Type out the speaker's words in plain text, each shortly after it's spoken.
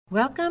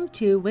Welcome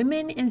to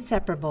Women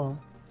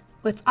Inseparable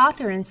with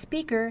author and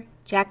speaker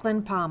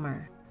Jacqueline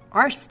Palmer.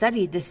 Our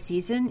study this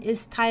season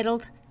is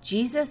titled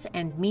Jesus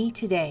and Me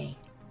Today.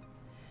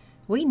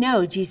 We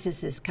know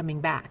Jesus is coming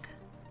back.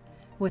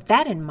 With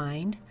that in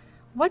mind,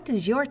 what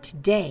does your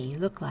today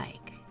look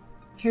like?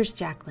 Here's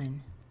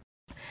Jacqueline.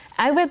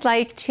 I would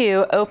like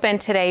to open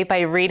today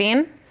by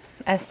reading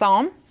a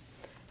psalm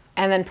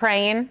and then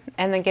praying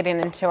and then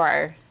getting into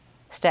our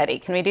study.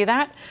 Can we do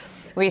that?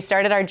 We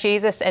started our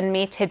Jesus and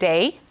Me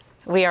Today.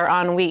 We are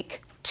on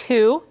week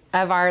 2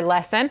 of our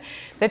lesson.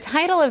 The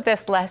title of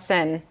this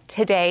lesson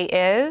today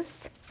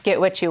is Get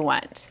What You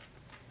Want.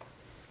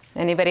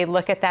 Anybody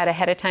look at that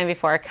ahead of time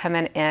before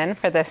coming in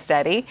for this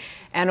study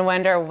and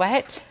wonder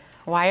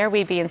why are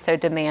we being so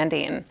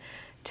demanding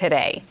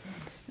today?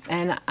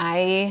 And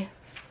I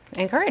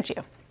encourage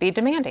you, be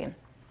demanding.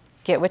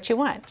 Get what you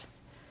want.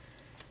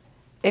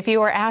 If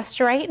you were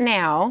asked right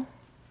now,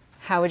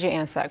 how would you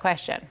answer that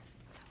question?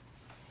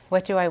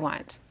 What do I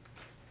want?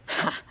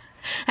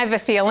 I have a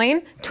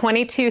feeling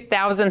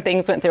 22,000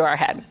 things went through our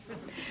head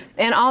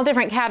in all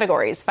different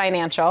categories: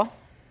 financial,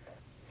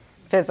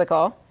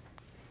 physical,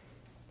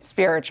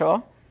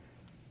 spiritual,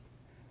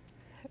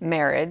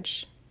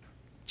 marriage,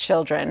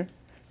 children,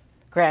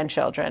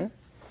 grandchildren,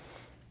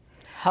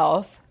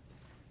 health,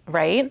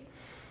 right?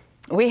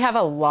 We have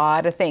a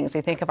lot of things.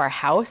 We think of our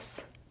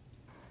house,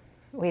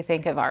 we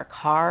think of our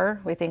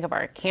car, we think of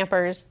our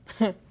campers,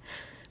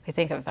 we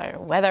think of our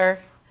weather.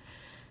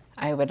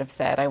 I would have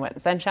said I want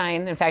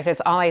sunshine. In fact,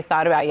 it's all I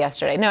thought about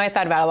yesterday. No, I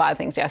thought about a lot of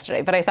things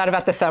yesterday, but I thought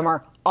about the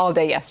summer all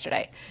day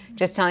yesterday.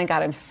 Just telling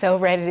God, I'm so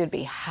ready to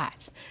be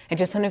hot. I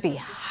just want to be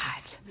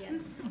hot.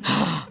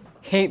 Yeah.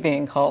 Hate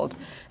being cold.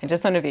 I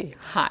just want to be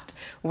hot.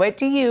 What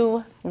do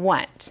you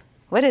want?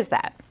 What is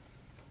that?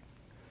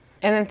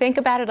 And then think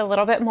about it a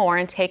little bit more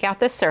and take out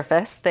the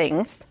surface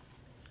things,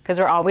 because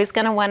we're always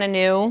going to want a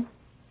new,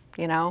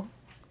 I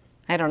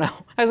don't know.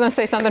 I was going to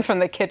say something from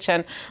the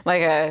kitchen,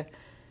 like a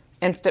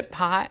Instant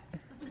Pot.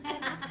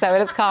 Is that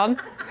what it's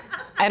called?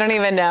 I don't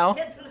even know.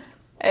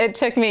 It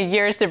took me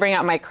years to bring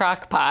out my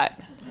crock pot.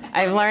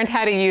 I've learned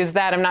how to use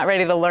that. I'm not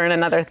ready to learn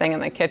another thing in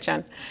the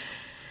kitchen.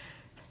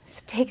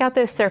 So take out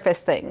those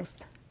surface things.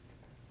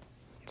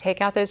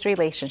 Take out those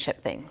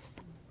relationship things.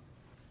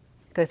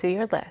 Go through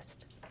your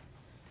list.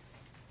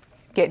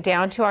 Get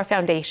down to our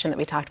foundation that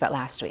we talked about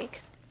last week.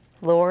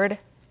 Lord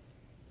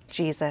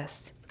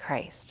Jesus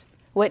Christ.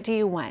 What do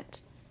you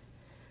want?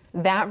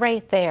 That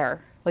right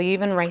there. Will you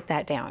even write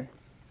that down?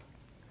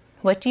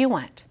 What do you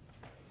want?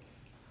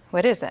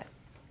 What is it?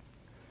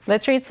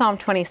 Let's read Psalm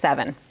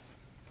 27.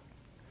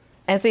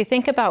 As we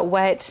think about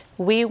what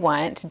we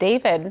want,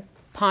 David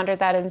pondered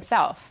that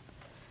himself.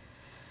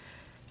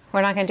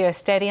 We're not going to do a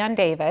study on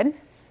David,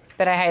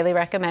 but I highly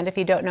recommend, if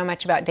you don't know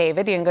much about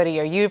David, you can go to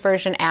your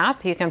YouVersion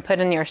app. You can put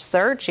in your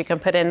search. You can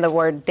put in the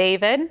word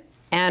David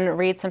and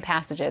read some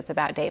passages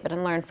about David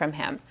and learn from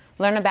him.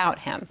 Learn about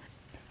him.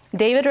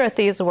 David wrote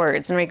these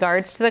words in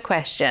regards to the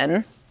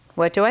question,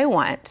 what do I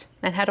want,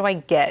 and how do I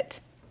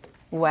get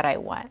what I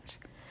want?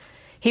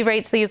 He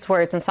writes these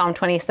words in Psalm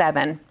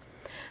 27,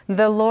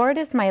 "The Lord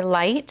is my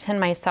light and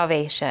my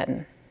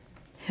salvation.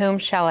 Whom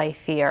shall I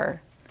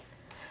fear?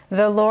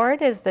 The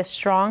Lord is the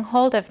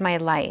stronghold of my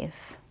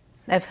life.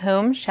 Of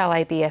whom shall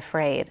I be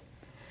afraid?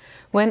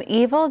 When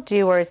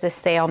evildoers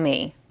assail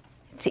me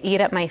to eat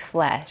up my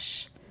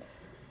flesh,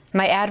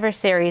 my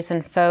adversaries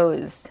and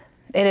foes,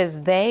 it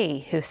is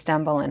they who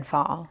stumble and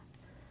fall.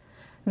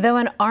 Though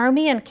an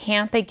army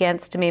encamp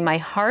against me, my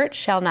heart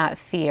shall not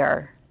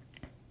fear.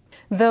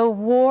 Though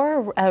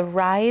war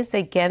arise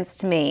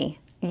against me,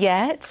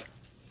 yet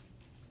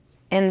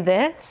in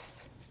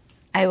this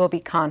I will be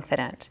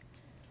confident.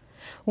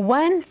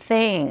 One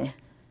thing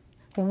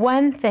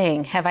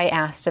have I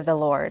asked of the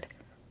Lord,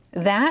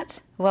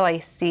 that will I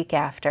seek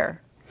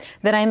after,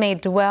 that I may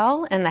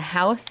dwell in the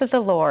house of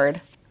the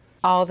Lord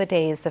all the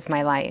days of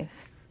my life,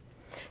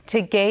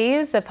 to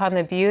gaze upon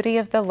the beauty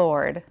of the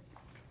Lord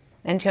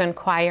and to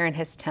inquire in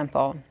his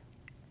temple.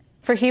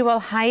 For he will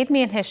hide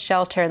me in his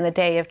shelter in the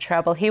day of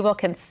trouble. He will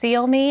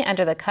conceal me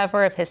under the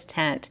cover of his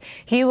tent.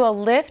 He will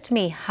lift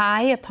me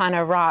high upon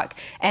a rock,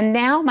 and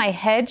now my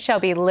head shall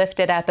be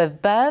lifted up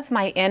above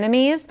my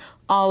enemies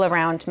all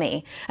around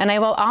me. And I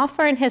will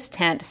offer in his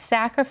tent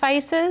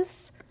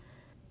sacrifices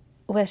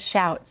with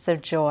shouts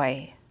of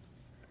joy.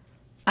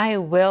 I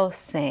will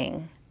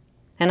sing,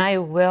 and I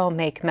will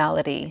make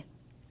melody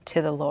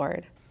to the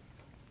Lord.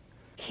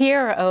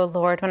 Hear, O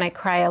Lord, when I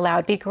cry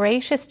aloud. Be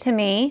gracious to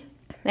me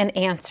and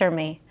answer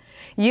me.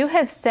 You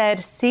have said,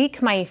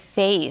 seek my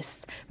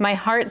face. My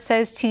heart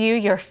says to you,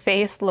 your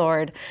face,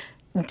 Lord,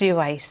 do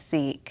I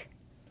seek.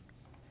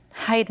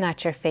 Hide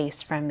not your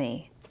face from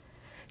me.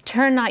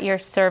 Turn not your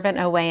servant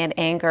away in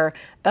anger.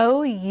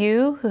 O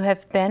you who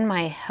have been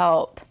my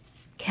help,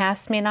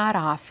 cast me not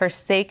off.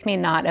 Forsake me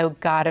not, O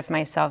God of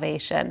my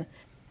salvation.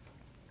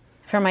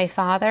 For my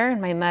father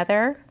and my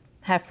mother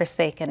have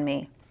forsaken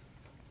me,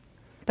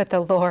 but the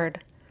Lord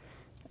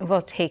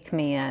will take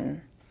me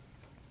in.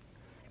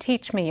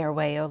 Teach me your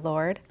way, O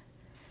Lord,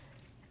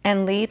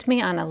 and lead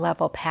me on a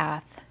level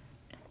path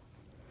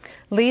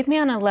Lead me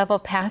on a level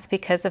path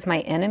because of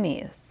my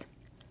enemies.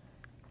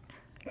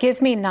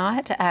 Give me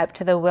not up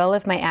to the will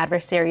of my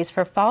adversaries,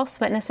 for false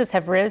witnesses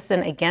have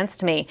risen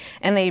against me,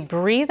 and they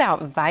breathe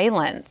out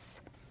violence.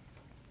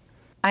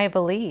 I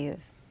believe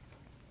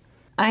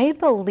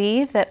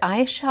that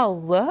I shall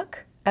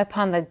look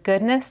upon the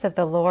goodness of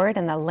the Lord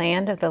in the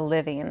land of the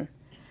living.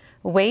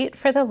 Wait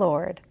for the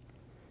Lord.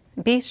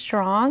 Be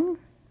strong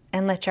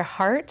and let your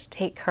heart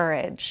take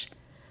courage.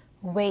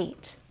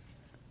 Wait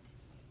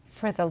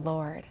for the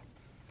Lord.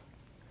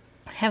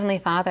 Heavenly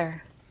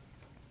Father,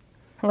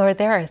 Lord,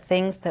 there are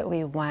things that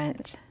we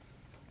want.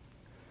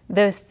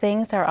 Those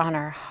things are on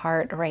our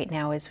heart right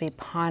now as we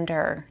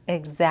ponder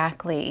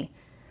exactly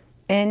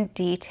in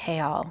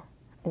detail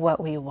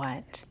what we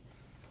want.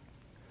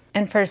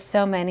 And for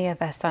so many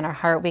of us on our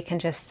heart, we can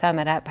just sum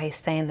it up by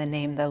saying the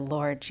name, the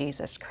Lord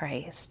Jesus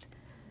Christ.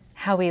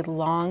 How we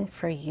long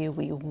for you.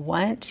 We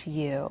want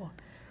you.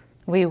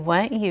 We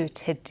want you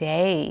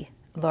today,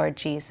 Lord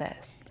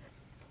Jesus.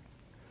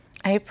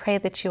 I pray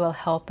that you will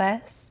help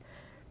us.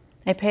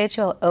 I pray that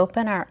you'll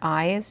open our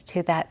eyes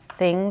to that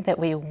thing that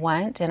we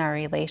want in our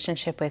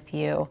relationship with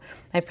you.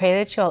 I pray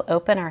that you'll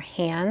open our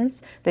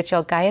hands, that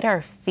you'll guide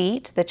our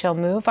feet, that you'll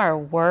move our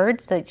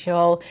words, that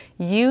you'll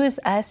use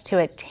us to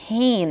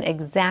attain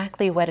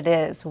exactly what it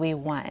is we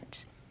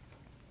want.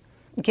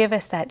 Give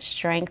us that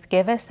strength.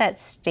 Give us that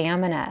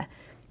stamina.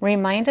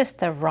 Remind us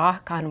the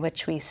rock on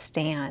which we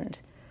stand.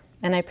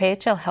 And I pray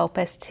that you'll help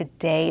us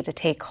today to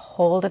take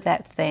hold of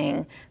that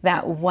thing,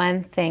 that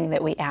one thing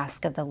that we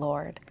ask of the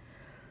Lord.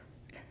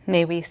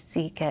 May we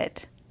seek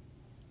it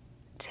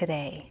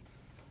today.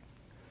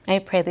 I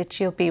pray that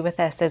you'll be with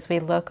us as we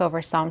look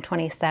over Psalm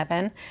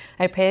 27.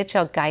 I pray that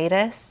you'll guide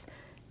us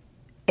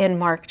in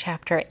Mark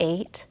chapter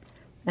 8.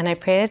 And I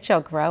pray that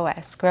you'll grow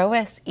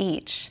us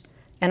each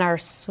in our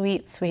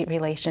sweet, sweet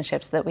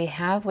relationships that we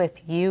have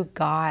with you,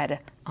 God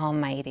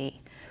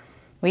Almighty.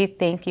 We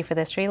thank you for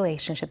this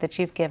relationship that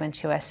you've given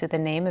to us through the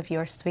name of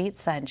your sweet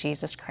Son,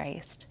 Jesus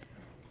Christ.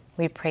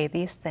 We pray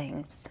these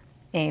things.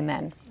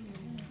 Amen.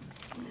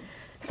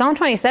 Psalm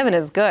 27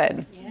 is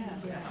good. Yes.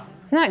 Isn't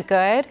that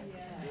good?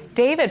 Yes.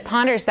 David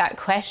ponders that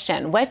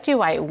question, what do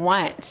I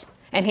want?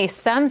 And he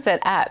sums it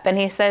up and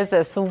he says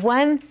this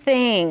one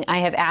thing I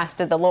have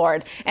asked of the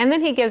Lord. And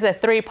then he gives a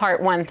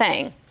 3-part one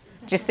thing.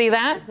 Did you see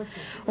that?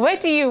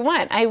 What do you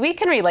want? We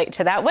can relate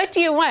to that. What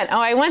do you want? Oh,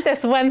 I want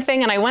this one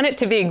thing and I want it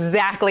to be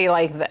exactly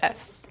like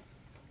this.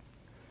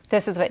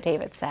 This is what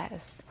David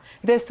says.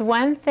 This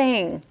one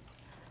thing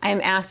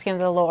I'm asking of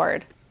the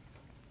Lord.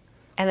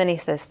 And then he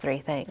says 3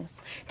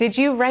 things. Did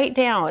you write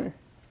down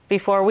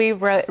before we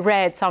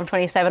read Psalm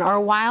 27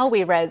 or while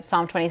we read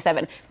Psalm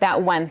 27,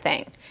 that one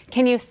thing?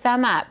 Can you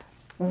sum up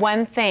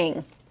one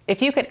thing?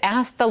 If you could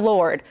ask the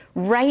Lord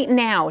right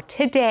now,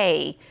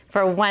 today,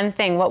 for one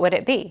thing, what would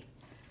it be?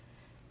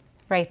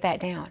 Write that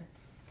down.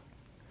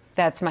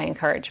 That's my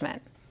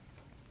encouragement.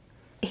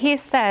 He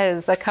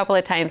says a couple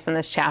of times in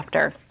this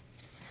chapter,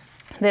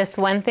 this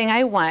one thing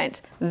I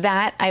want,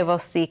 that I will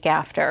seek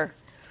after.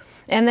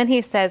 And then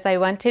he says, I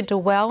want to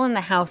dwell in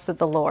the house of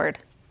the Lord.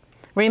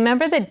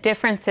 Remember the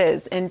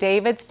differences in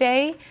David's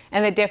day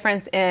and the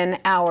difference in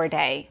our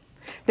day.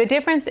 The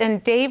difference in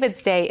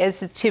David's day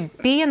is to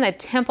be in the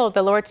temple of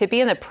the Lord, to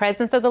be in the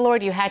presence of the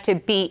Lord, you had to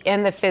be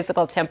in the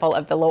physical temple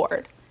of the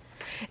Lord.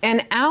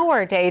 In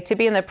our day, to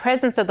be in the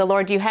presence of the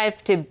Lord, you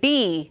have to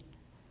be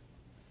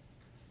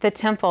the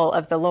temple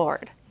of the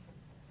Lord.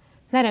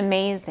 Isn't that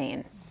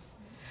amazing?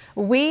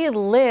 We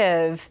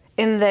live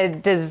in the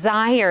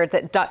desire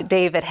that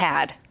David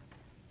had.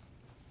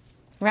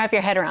 Wrap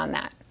your head around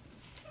that.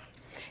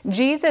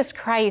 Jesus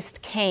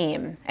Christ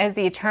came as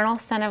the eternal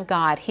Son of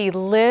God. He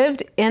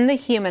lived in the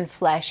human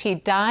flesh. He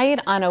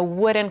died on a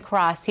wooden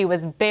cross. He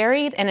was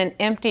buried in an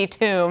empty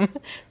tomb.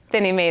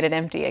 Then he made it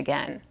empty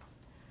again.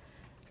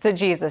 So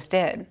Jesus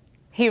did.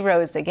 He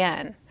rose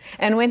again.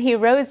 And when he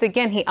rose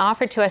again, he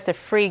offered to us a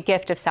free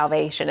gift of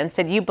salvation and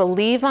said, you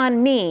believe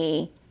on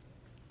me,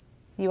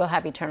 you will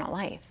have eternal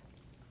life.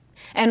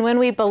 And when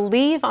we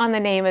believe on the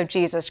name of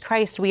Jesus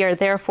Christ, we are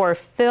therefore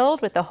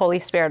filled with the Holy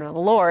Spirit of the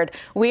Lord.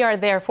 We are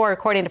therefore,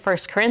 according to 1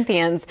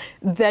 Corinthians,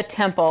 the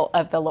temple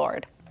of the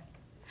Lord.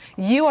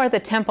 You are the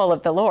temple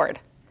of the Lord.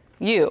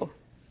 You.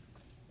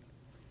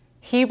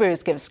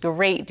 Hebrews gives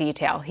great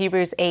detail.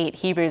 Hebrews 8,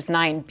 Hebrews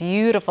 9,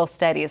 beautiful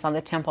studies on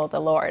the temple of the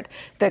Lord.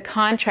 The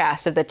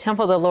contrast of the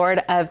temple of the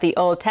Lord of the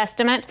Old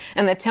Testament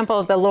and the temple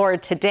of the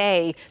Lord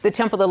today. The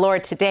temple of the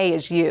Lord today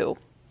is you.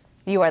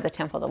 You are the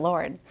temple of the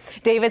Lord.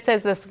 David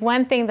says, this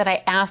one thing that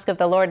I ask of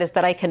the Lord is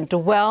that I can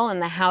dwell in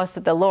the house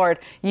of the Lord.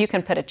 You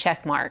can put a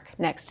check mark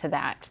next to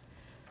that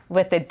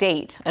with the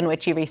date on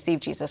which you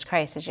received Jesus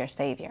Christ as your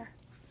Savior.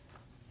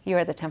 You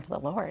are the temple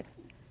of the Lord.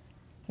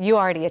 You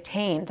already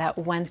attained that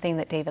one thing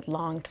that David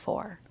longed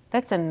for.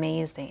 That's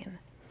amazing.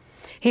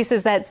 He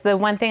says, that's the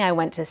one thing I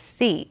want to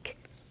seek,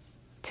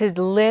 to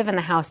live in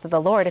the house of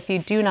the Lord. If you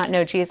do not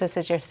know Jesus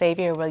as your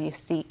Savior, will you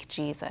seek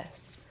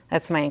Jesus?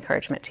 That's my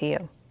encouragement to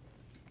you.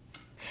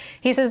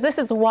 He says, this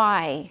is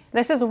why.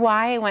 This is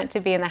why I want to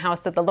be in the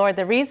house of the Lord.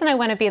 The reason I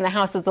want to be in the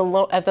house of the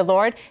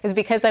Lord is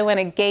because I want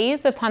to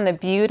gaze upon the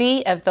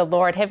beauty of the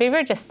Lord. Have you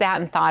ever just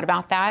sat and thought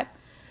about that?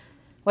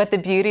 What the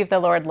beauty of the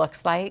Lord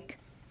looks like?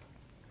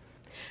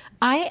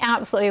 I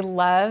absolutely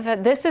love,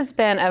 this has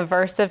been a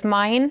verse of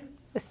mine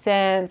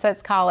since,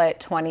 let's call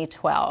it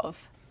 2012.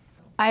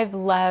 I've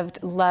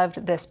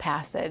loved this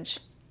passage.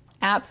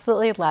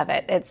 Absolutely love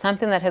it. It's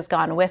something that has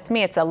gone with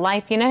me. It's a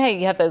life, you know how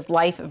you have those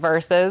life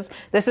verses?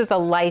 This is a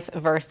life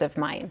verse of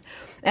mine.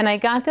 And I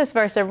got this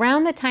verse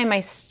around the time I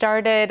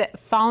started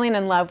falling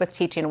in love with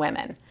teaching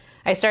women.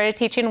 I started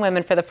teaching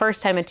women for the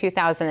first time in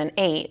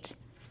 2008,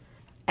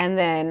 and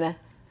then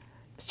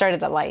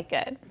started to like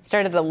it,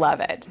 started to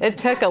love it. It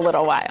took a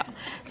little while.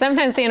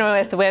 Sometimes being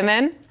with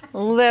women, a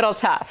little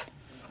tough.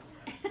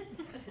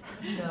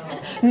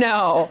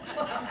 No,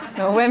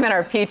 women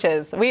are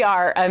peaches. We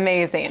are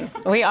amazing.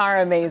 We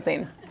are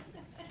amazing.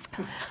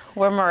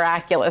 We're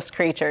miraculous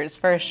creatures,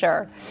 for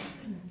sure.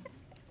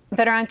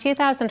 But around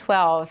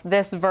 2012,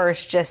 this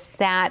verse just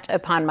sat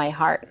upon my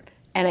heart,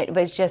 and it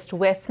was just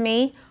with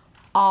me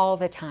all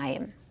the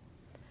time.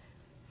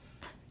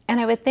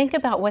 And I would think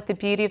about what the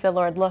beauty of the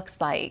Lord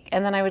looks like,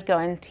 and then I would go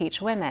and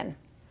teach women.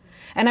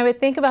 And I would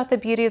think about the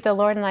beauty of the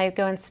Lord, and I'd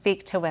go and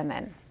speak to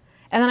women.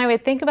 And then I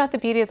would think about the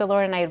beauty of the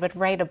Lord, and I would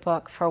write a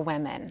book for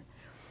women.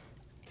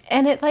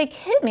 And it like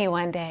hit me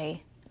one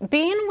day.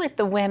 Being with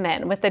the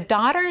women, with the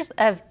daughters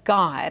of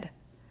God,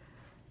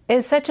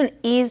 is such an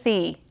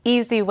easy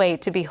way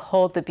to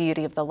behold the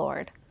beauty of the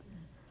Lord.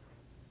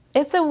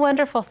 It's a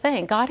wonderful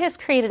thing. God has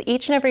created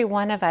each and every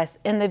one of us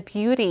in the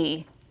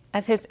beauty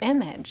of His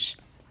image.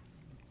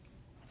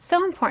 It's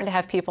so important to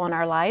have people in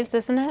our lives,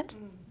 isn't it?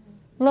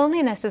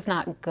 Loneliness is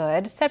not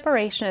good.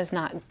 Separation is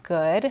not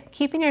good.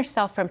 Keeping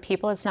yourself from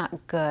people is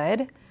not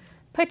good.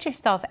 Put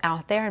yourself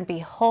out there and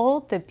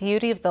behold the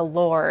beauty of the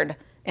Lord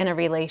in a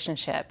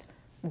relationship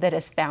that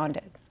is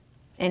founded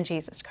in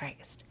Jesus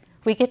Christ.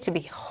 We get to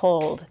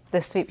behold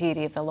the sweet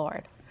beauty of the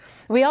Lord.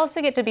 We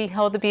also get to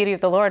behold the beauty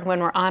of the Lord when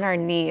we're on our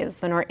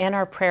knees, when we're in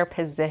our prayer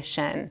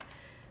position,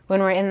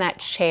 when we're in that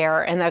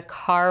chair, in the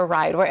car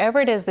ride, wherever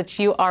it is that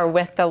you are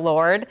with the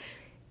Lord.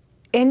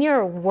 In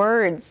your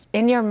words,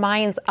 in your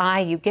mind's eye,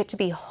 you get to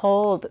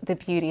behold the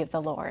beauty of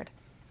the Lord.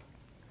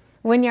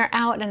 When you're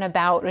out and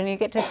about, when you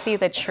get to see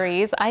the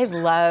trees, I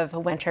love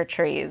winter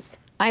trees.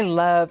 I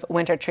love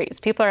winter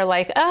trees. People are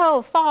like,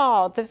 oh,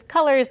 fall, the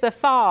colors of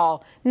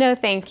fall. No,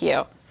 thank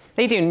you.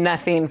 They do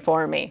nothing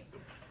for me.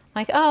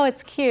 Like, oh,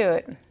 it's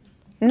cute.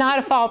 Not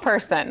a fall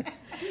person.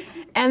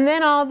 And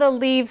then all the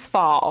leaves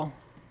fall,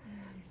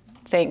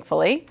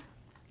 thankfully.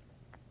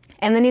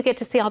 And then you get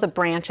to see all the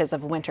branches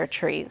of winter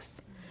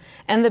trees.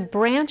 And the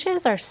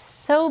branches are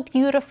so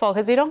beautiful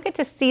because we don't get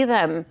to see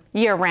them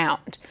year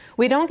round.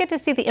 We don't get to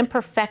see the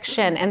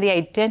imperfection and the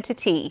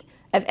identity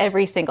of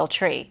every single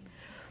tree.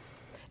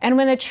 And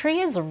when a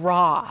tree is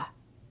raw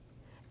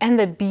and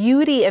the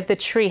beauty of the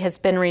tree has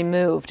been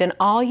removed and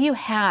all you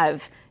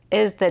have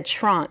is the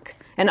trunk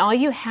and all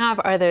you have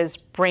are those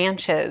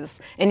branches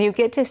and you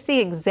get to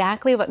see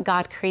exactly what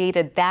God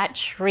created that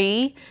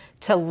tree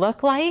to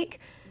look like,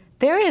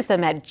 there is a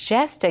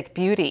majestic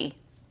beauty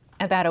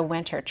about a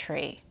winter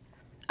tree.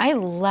 I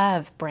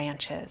love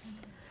branches.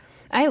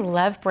 I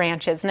love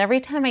branches. And every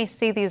time I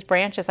see these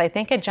branches, I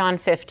think of John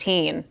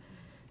 15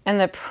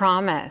 and the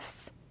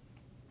promise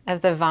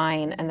of the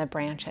vine and the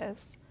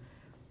branches.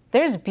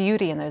 There's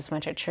beauty in those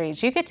winter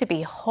trees. You get to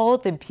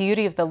behold the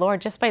beauty of the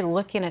Lord just by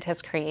looking at His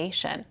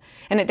creation.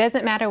 And it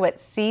doesn't matter what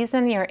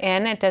season you're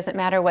in. It doesn't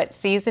matter what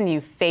season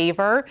you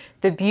favor.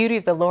 The beauty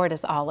of the Lord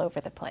is all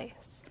over the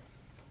place.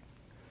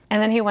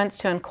 And then He wants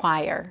to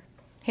inquire.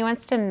 He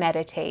wants to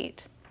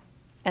meditate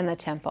in the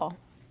temple.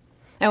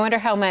 I wonder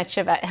how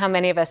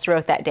many of us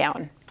wrote that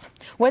down.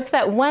 What's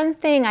that one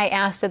thing I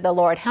asked of the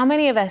Lord? How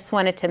many of us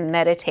wanted to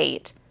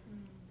meditate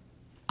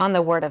on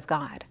the Word of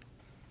God?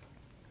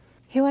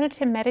 He wanted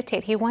to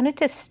meditate. He wanted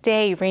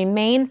to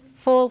remain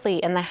fully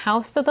in the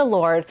house of the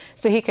Lord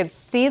so he could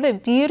see the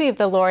beauty of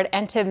the Lord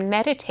and to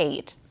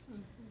meditate.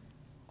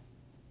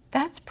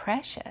 That's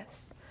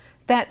precious.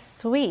 That's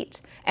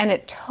sweet. And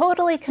it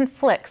totally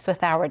conflicts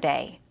with our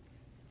day.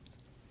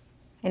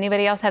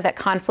 Anybody else have that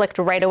conflict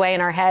right away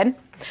in our head?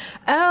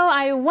 Oh,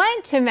 I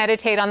want to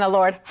meditate on the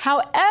Lord.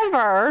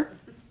 However,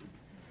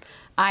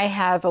 I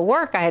have a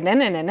work. And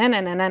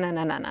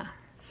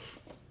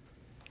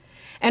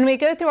we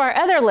go through our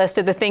other list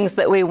of the things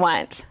that we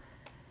want.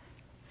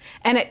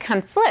 And it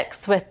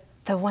conflicts with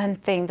the one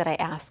thing that I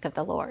ask of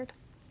the Lord.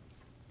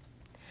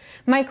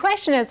 My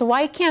question is,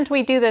 why can't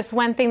we do this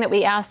one thing that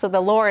we ask of the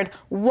Lord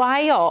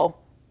while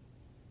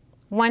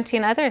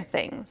wanting other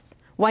things?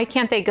 Why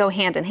can't they go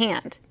hand in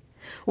hand?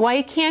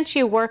 Why can't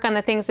you work on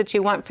the things that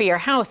you want for your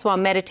house while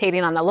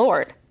meditating on the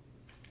Lord?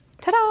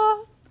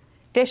 Ta-da!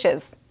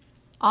 Dishes.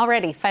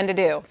 Already fun to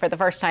do for the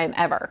first time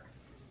ever.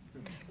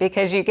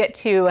 Because you get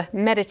to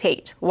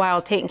meditate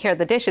while taking care of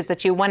the dishes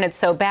that you wanted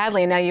so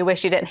badly and now you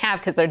wish you didn't have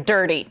because they're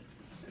dirty.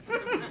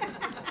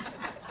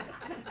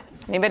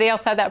 Anybody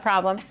else have that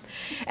problem?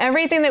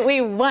 Everything that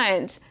we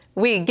want,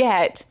 we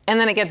get, and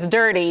then it gets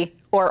dirty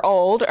or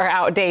old or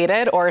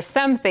outdated or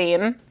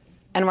something,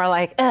 and we're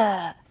like,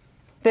 ugh.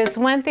 This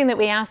one thing that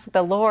we ask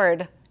the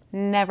Lord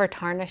never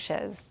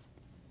tarnishes,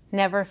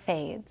 never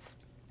fades.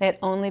 It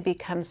only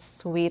becomes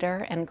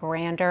sweeter and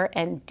grander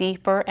and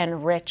deeper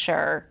and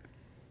richer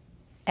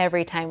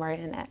every time we're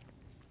in it.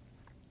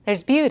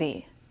 There's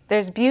beauty.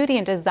 There's beauty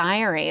in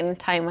desiring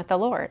time with the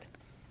Lord.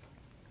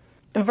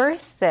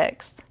 Verse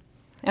 6.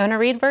 I want to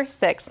read verse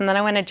 6, and then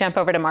I want to jump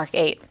over to Mark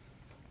 8.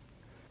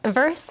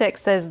 Verse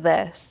 6 says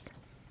this,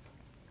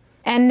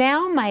 "And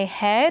now my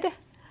head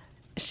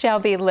shall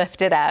be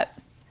lifted up.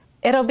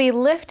 It'll be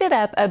lifted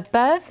up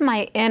above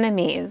my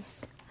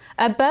enemies,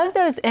 above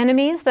those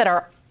enemies that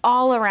are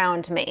all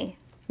around me."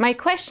 My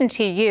question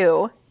to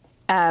you,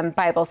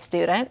 Bible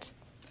student,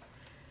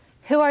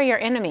 who are your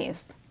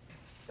enemies?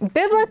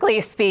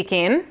 Biblically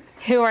speaking,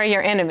 who are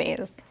your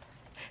enemies?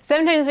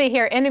 Sometimes we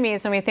hear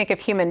enemies when we think of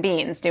human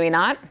beings, do we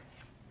not?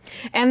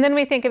 And then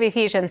we think of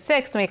Ephesians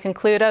 6 and we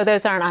conclude, oh,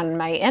 those aren't on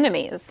my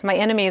enemies. My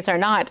enemies are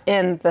not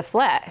in the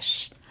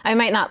flesh. I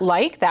might not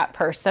like that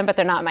person, but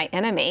they're not my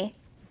enemy.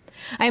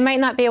 I might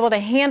not be able to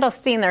handle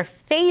seeing their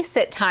face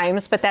at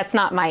times, but that's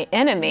not my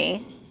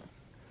enemy.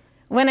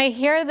 When I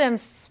hear them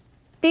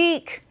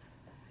speak,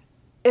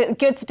 it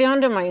gets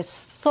down to my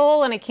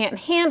soul and I can't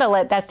handle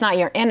it. That's not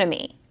your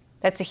enemy.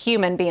 That's a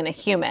human being a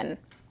human.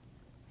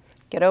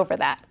 Get over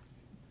that.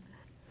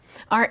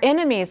 Our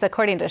enemies,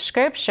 according to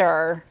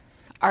Scripture,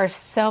 are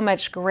so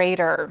much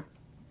greater,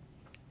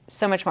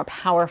 so much more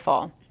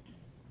powerful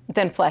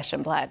than flesh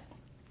and blood.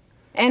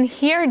 And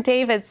here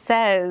David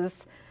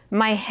says,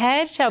 "My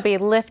head shall be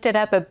lifted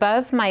up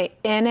above my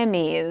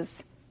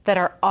enemies that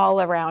are all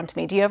around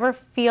me." Do you ever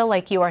feel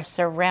like you are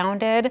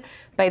surrounded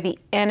by the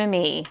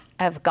enemy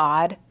of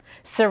God?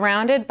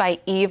 Surrounded by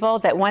evil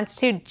that wants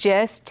to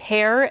just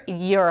tear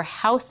your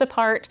house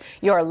apart,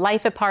 your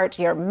life apart,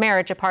 your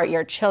marriage apart,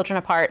 your children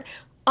apart,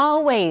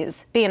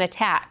 always being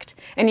attacked.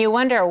 And you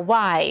wonder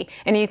why.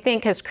 And you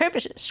think, because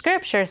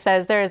Scripture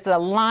says there's a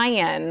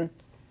lion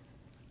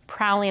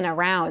prowling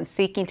around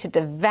seeking to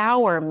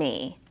devour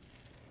me.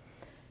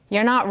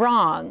 You're not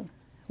wrong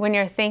when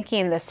you're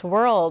thinking this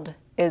world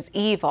is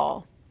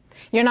evil.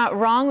 You're not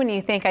wrong when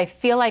you think I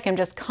feel like I'm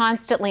just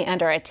constantly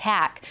under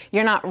attack.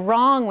 You're not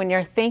wrong when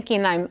you're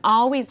thinking I'm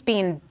always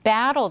being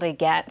battled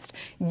against.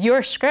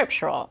 You're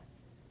scriptural.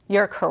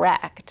 You're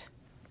correct.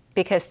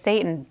 Because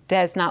Satan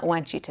does not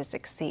want you to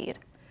succeed.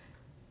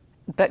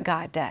 But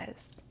God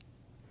does.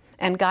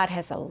 And God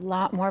has a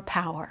lot more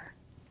power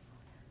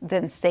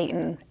than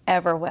Satan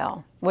ever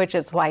will, which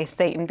is why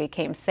Satan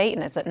became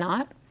Satan, is it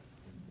not?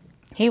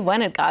 He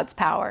wanted God's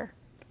power.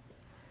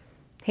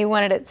 He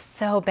wanted it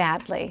so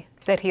badly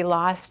that he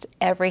lost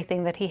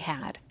everything that he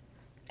had.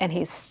 And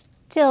he's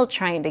still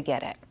trying to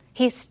get it.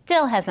 He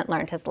still hasn't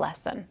learned his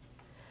lesson.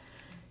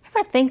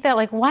 Ever think that,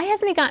 like, why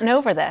hasn't he gotten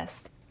over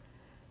this?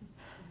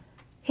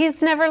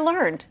 He's never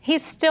learned.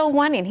 He's still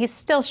wanting. He's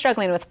still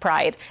struggling with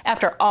pride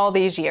after all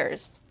these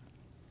years.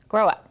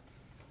 Grow up.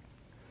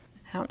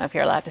 I don't know if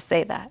you're allowed to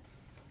say that.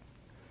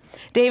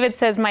 David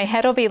says, "My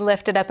head will be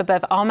lifted up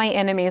above all my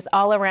enemies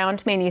all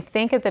around me." And you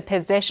think of the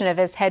position of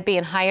his head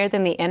being higher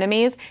than the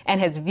enemies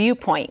and his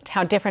viewpoint,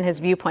 how different his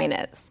viewpoint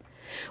is.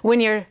 When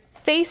you're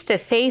face to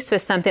face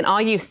with something,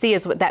 all you see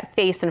is that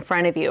face in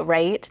front of you,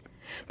 right?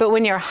 But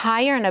when you're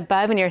higher and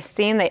above and you're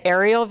seeing the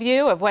aerial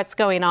view of what's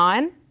going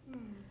on,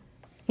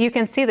 you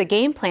can see the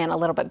game plan a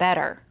little bit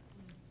better.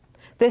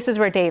 This is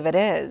where David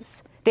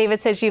is.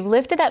 David says, "You've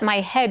lifted up my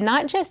head,"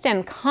 not just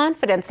in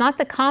confidence, not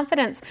the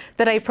confidence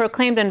that I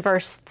proclaimed in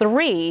verse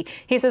 3.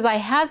 He says, "I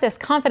have this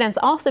confidence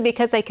also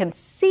because I can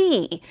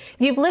see.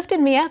 You've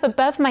lifted me up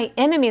above my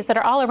enemies that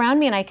are all around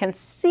me, and I can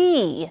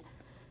see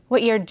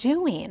what you're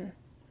doing."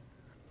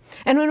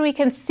 And when we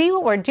can see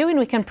what we're doing,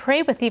 we can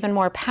pray with even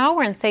more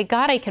power and say,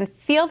 "God, I can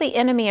feel the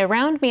enemy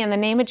around me in the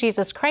name of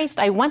Jesus Christ.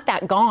 I want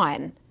that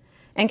gone."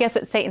 And guess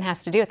what Satan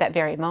has to do at that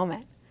very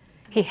moment?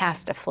 He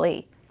has to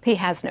flee. He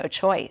has no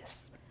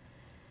choice.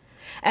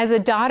 As a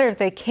daughter of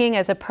the King,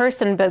 as a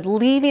person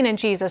believing in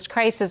Jesus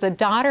Christ, as a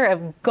daughter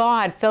of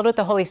God filled with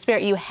the Holy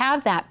Spirit, you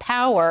have that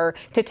power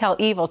to tell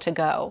evil to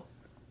go.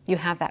 You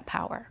have that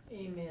power.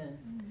 Amen.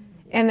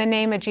 In the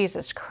name of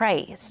Jesus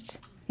Christ,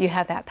 you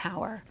have that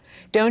power.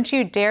 Don't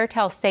you dare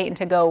tell Satan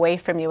to go away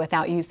from you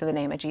without using the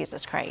name of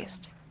Jesus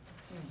Christ.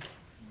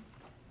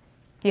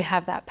 You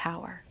have that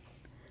power.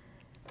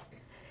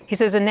 He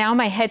says, "And now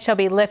my head shall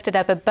be lifted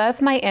up above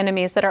my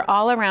enemies that are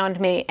all around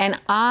me, and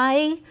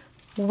I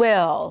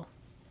will."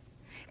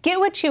 Get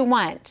what you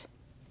want.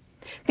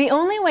 The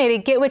only way to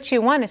get what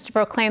you want is to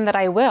proclaim that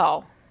I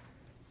will.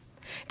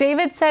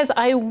 David says,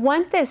 "I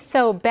want this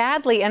so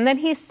badly." And then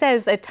he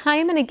says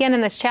time and again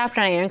in this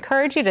chapter, and I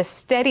encourage you to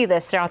study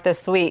this throughout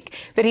this week,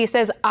 but he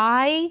says,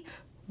 "I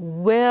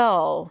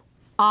will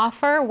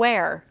offer"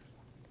 where?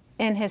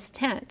 In his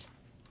tent.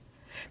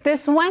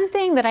 This one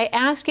thing that I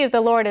ask you of the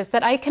Lord is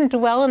that I can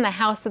dwell in the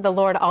house of the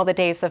Lord all the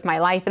days of my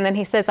life. And then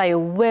he says, "I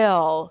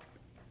will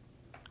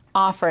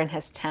offer in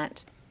his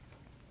tent."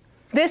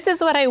 This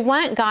is what I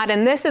want, God,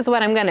 and this is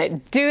what I'm going to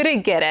do to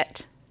get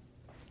it.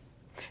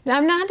 Now,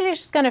 I'm not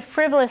just going to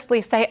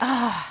frivolously say,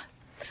 I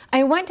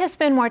want to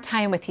spend more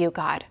time with you,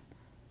 God.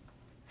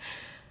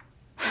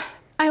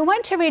 I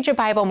want to read your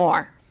Bible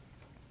more,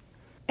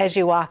 as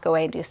you walk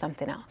away and do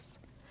something else.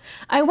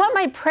 I want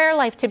my prayer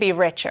life to be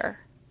richer.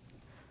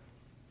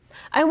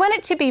 I want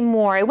it to be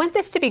more. I want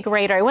this to be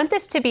greater. I want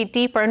this to be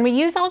deeper. And we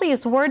use all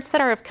these words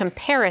that are of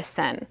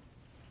comparison.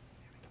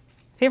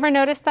 Have you ever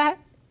noticed that?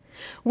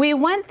 We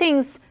want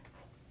things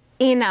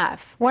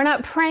enough. We're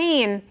not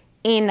praying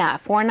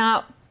enough. We're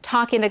not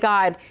talking to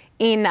God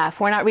enough.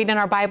 We're not reading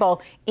our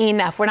Bible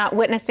enough. We're not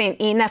witnessing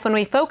enough. When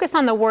we focus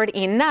on the word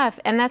enough,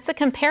 and that's a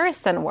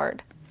comparison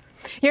word.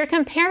 You're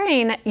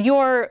comparing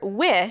your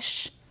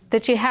wish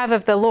that you have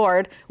of the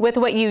Lord with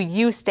what you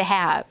used to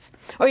have.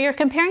 Or you're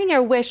comparing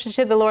your wish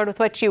to the Lord with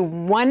what you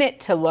want it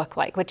to look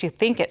like, what you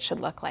think it should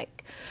look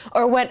like,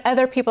 or what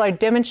other people are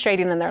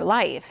demonstrating in their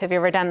life. Have you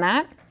ever done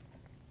that?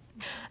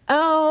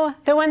 Oh,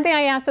 the one thing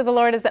I ask of the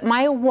Lord is that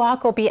my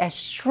walk will be as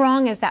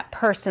strong as that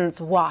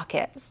person's walk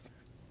is.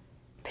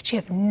 But you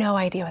have no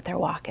idea what their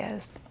walk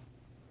is.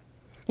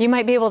 You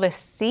might be able to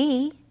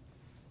see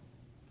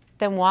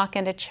them walk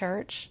into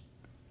church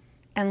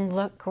and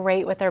look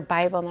great with their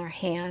Bible in their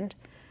hand.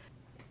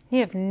 You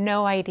have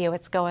no idea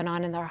what's going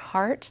on in their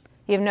heart.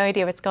 You have no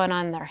idea what's going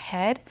on in their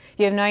head.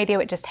 You have no idea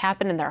what just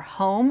happened in their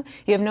home.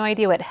 You have no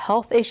idea what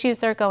health issues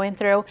they're going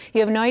through. You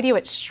have no idea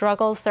what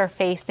struggles they're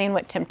facing,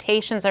 what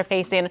temptations they're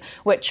facing,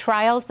 what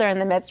trials they're in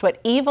the midst, what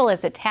evil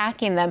is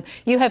attacking them.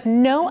 You have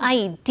no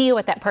idea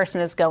what that person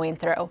is going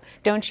through.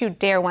 Don't you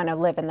dare want to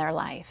live in their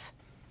life.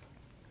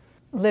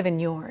 Live in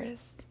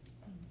yours.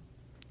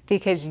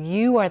 Because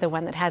you are the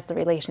one that has the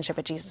relationship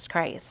with Jesus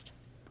Christ.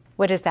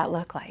 What does that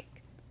look like?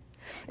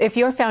 If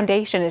your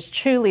foundation is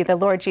truly the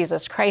Lord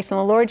Jesus Christ, and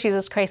the Lord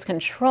Jesus Christ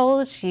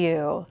controls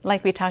you,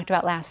 like we talked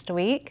about last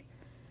week,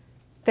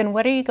 then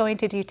what are you going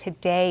to do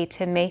today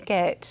to make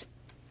it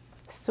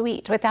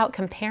sweet without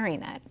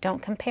comparing it?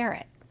 Don't compare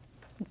it.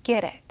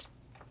 Get it.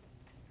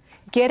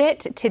 Get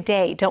it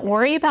today. Don't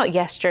worry about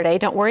yesterday.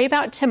 Don't worry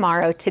about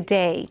tomorrow.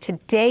 Today.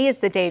 Today is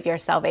the day of your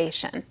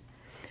salvation.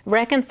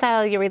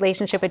 Reconcile your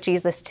relationship with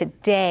Jesus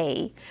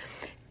today.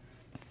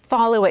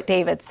 Follow what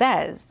David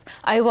says.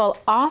 I will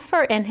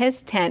offer in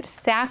his tent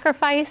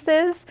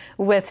sacrifices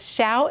with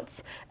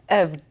shouts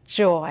of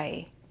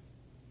joy.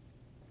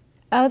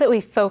 Oh, that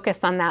we focus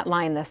on that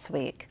line this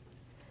week.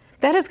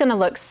 That is going to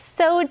look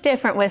so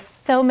different with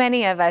so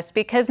many of us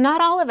because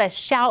not all of us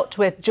shout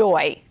with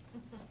joy.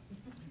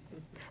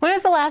 When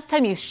was the last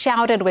time you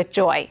shouted with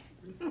joy?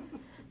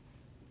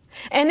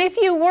 And if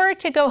you were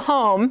to go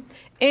home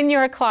in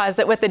your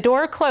closet with the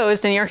door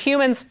closed and your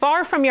humans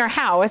far from your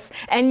house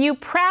and you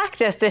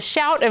practiced a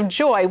shout of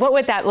joy, what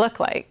would that look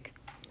like?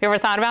 You ever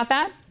thought about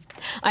that?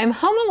 I'm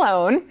home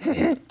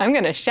alone. I'm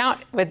going to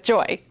shout with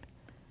joy.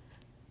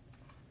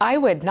 I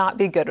would not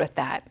be good with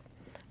that.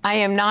 I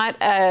am not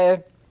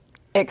a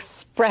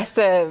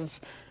expressive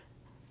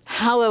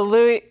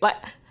hallelujah.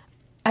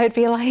 I would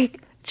be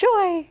like,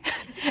 joy.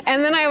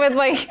 And then I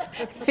would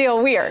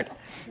feel weird.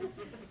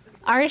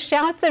 Our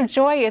shouts of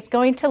joy is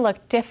going to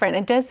look different.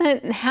 It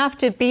doesn't have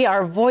to be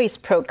our voice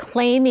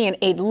proclaiming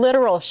a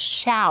literal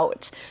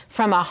shout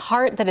from a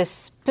heart that is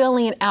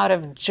spilling out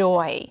of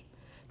joy.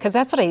 Because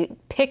that's what I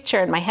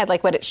picture in my head,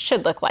 like what it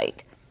should look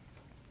like.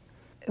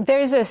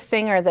 There's a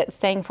singer that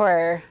sang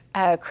for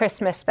a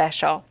Christmas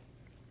special.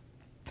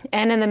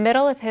 And in the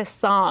middle of his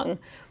song,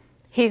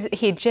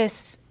 he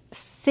just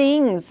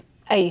sings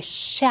a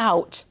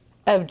shout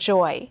of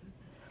joy.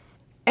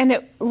 And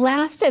it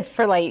lasted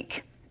for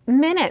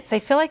minutes. I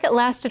feel like it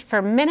lasted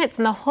for minutes.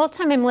 And the whole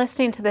time I'm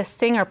listening to this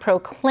singer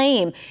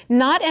proclaim,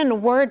 not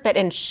in word, but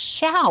in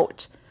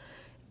shout,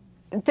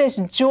 this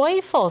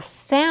joyful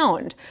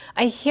sound.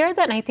 I hear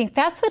that and I think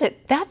that's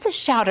a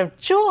shout of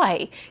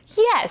joy.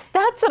 Yes,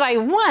 that's what I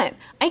want.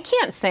 I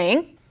can't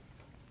sing.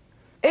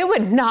 It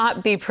would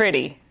not be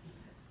pretty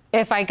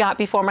if I got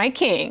before my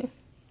king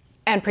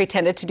and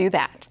pretended to do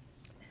that.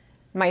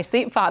 My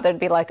sweet father would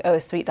be like, oh,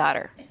 sweet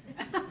daughter,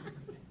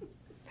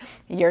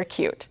 you're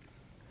cute.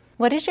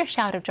 What does your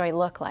shout of joy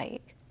look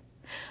like?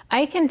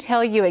 I can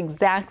tell you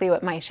exactly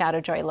what my shout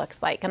of joy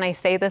looks like. And I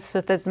say this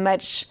with as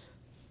much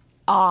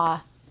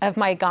awe of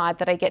my God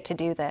that I get to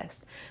do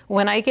this.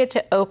 When I get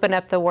to open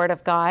up the Word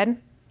of God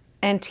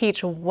and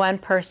teach one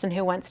person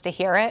who wants to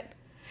hear it,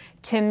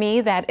 to me,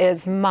 that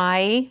is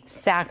my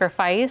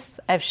sacrifice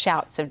of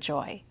shouts of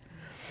joy.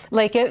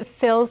 It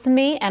fills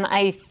me and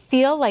I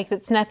feel like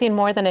it's nothing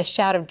more than a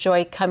shout of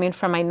joy coming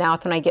from my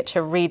mouth when I get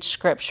to read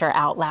scripture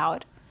out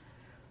loud.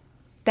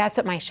 That's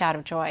what my shout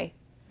of joy.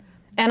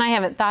 And I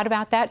haven't thought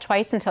about that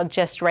twice until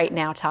just right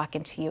now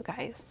talking to you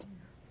guys.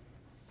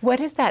 What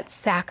is that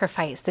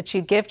sacrifice that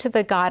you give to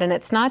the God? And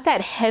it's not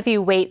that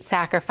heavyweight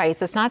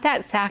sacrifice. It's not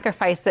that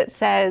sacrifice that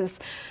says,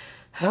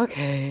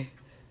 okay,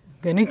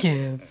 I'm gonna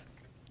give.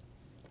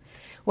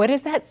 What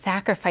is that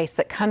sacrifice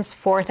that comes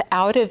forth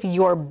out of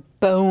your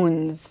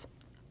bones?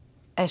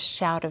 A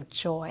shout of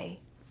joy.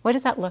 What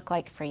does that look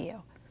like for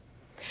you?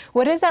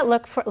 What does that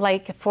look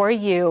like for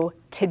you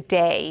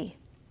today?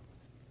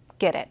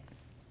 Get it.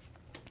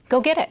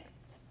 Go get it.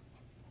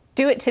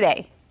 Do it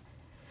today.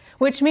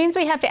 Which means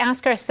we have to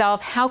ask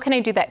ourselves, how can I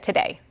do that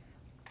today?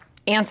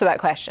 Answer that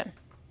question.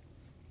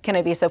 Can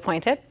I be so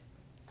pointed?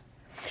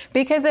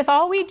 Because if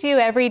all we do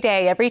every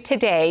day, every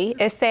today,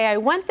 is say, I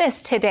want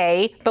this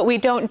today, but we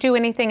don't do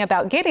anything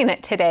about getting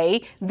it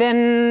today,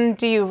 then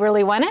do you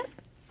really want it?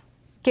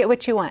 Get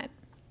what you want.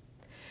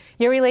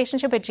 Your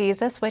relationship with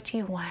Jesus, what do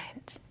you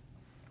want?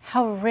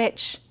 How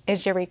rich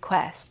is your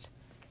request?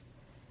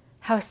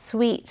 How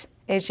sweet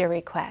is your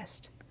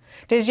request?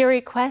 Does your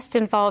request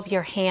involve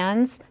your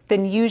hands?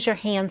 Then use your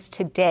hands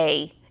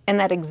today in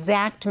that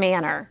exact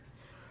manner.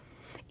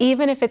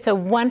 Even if it's a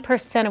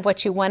 1% of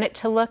what you want it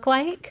to look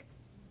like,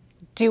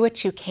 do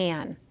what you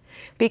can.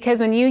 Because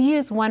when you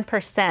use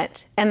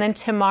 1% and then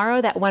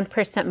tomorrow that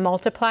 1%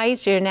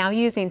 multiplies, you're now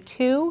using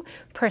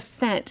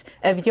 2%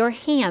 of your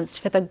hands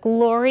for the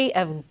glory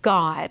of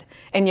God,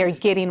 and you're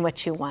getting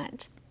what you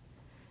want.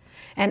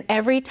 And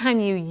every time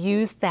you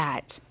use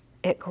that,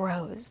 it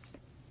grows.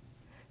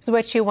 So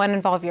what you want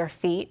involve your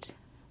feet.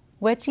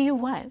 What do you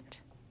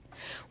want?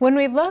 When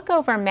we look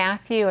over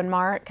Matthew and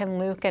Mark and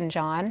Luke and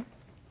John,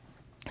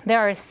 there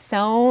are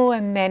so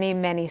many,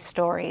 many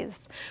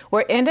stories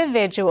where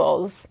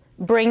individuals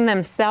bring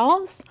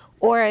themselves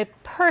or a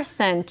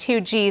person to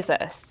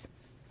Jesus.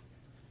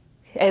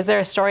 Is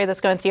there a story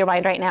that's going through your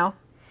mind right now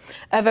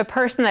of a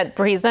person that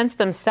presents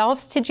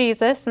themselves to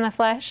Jesus in the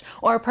flesh,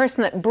 or a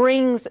person that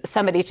brings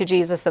somebody to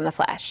Jesus in the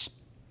flesh?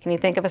 Can you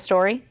think of a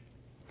story?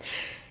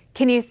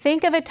 Can you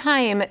think of a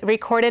time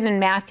recorded in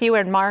Matthew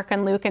and Mark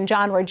and Luke and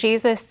John where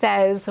Jesus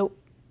says,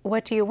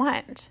 what do you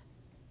want?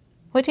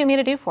 What do you want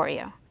me to do for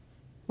you?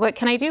 What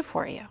can I do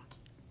for you?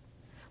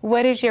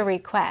 What is your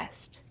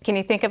request? Can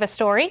you think of a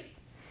story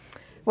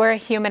where a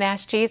human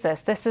asked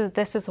Jesus, this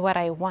is what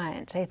I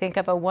want? I think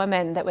of a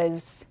woman that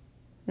was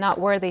not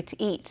worthy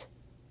to eat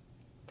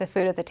the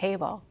food at the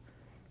table.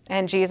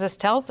 And Jesus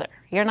tells her,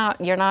 you're not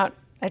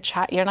a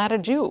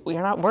Jew,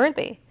 you're not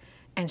worthy.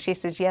 And she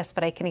says, yes,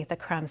 but I can eat the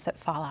crumbs that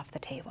fall off the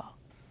table.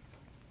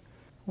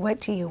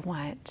 What do you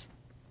want?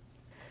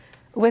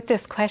 With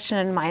this question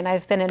in mind,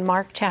 I've been in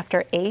Mark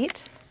chapter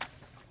 8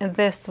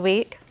 this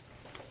week.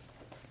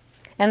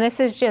 And this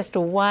is just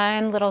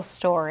one little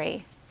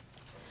story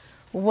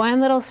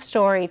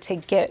to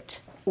get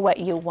what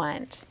you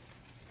want.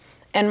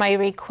 And my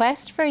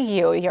request for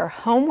you, your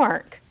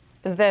homework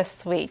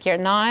this week, your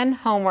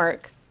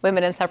non-homework,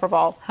 Women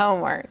Inseparable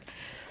homework,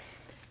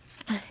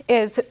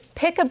 is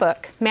pick a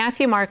book,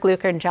 Matthew, Mark,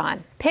 Luke, and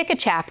John. Pick a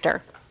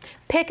chapter,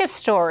 pick a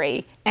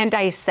story, and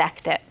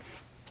dissect it.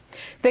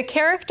 The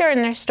character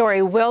in their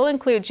story will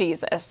include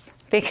Jesus,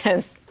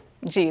 because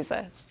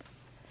Jesus.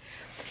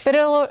 But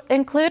it'll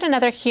include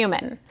another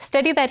human.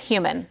 Study that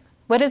human.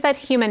 What is that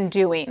human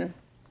doing?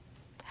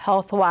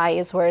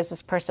 Health-wise, where is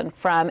this person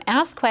from?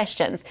 Ask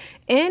questions.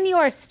 In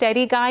your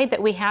study guide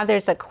that we have,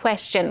 there's a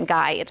question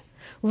guide.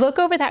 Look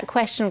over that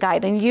question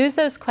guide and use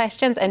those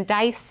questions and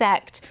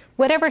dissect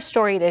whatever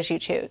story it is you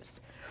choose.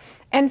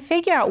 And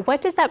figure out,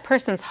 what does that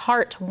person's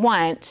heart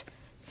want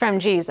from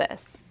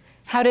Jesus?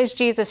 How does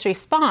Jesus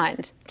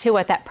respond to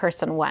what that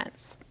person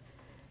wants?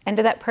 And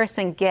did that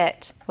person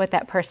get what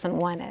that person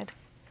wanted?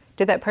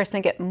 Did that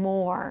person get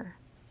more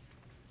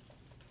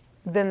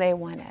than they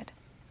wanted?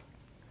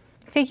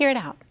 Figure it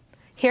out.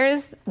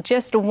 Here's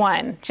just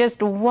one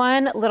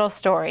little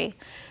story.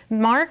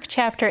 Mark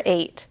chapter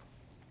 8,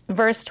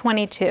 verse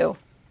 22.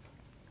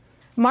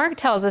 Mark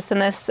tells us in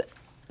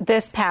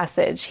this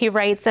passage, he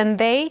writes, and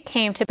they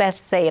came to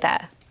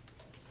Bethsaida.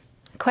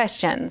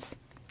 Questions.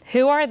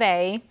 Who are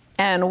they,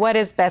 and what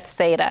is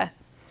Bethsaida?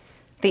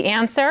 The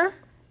answer,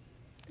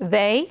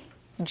 they,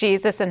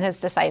 Jesus and his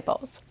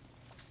disciples.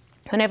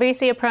 Whenever you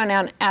see a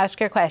pronoun, ask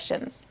your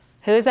questions.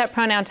 Who is that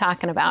pronoun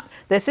talking about?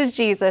 This is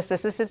Jesus.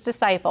 This is his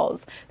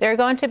disciples. They're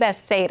going to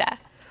Bethsaida.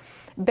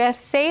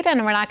 Bethsaida,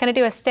 and we're not going to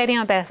do a study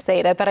on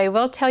Bethsaida, but I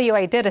will tell you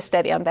I did a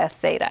study on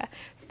Bethsaida.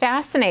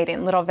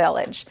 Fascinating little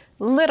village.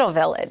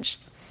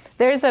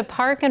 There's a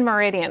park in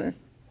Meridian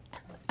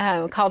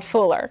called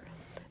Fuller.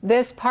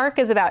 This park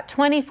is about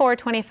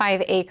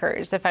 25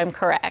 acres, if I'm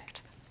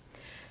correct.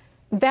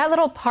 That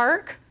little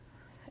park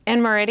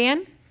in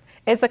Meridian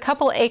is a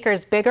couple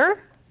acres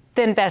bigger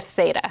than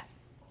Bethsaida.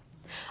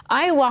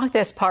 I walk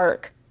this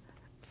park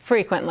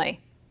frequently.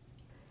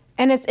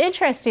 And it's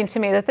interesting to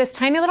me that this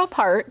tiny little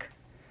park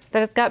that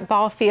has got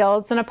ball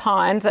fields and a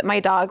pond that my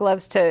dog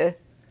loves to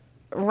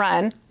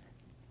run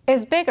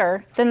is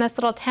bigger than this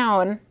little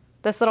town,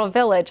 this little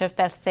village of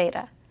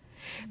Bethsaida.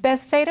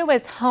 Bethsaida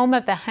was home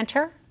of the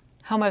hunter,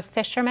 home of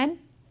fishermen.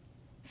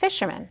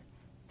 Fishermen.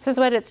 This is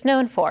what it's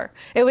known for.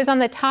 It was on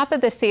the top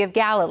of the Sea of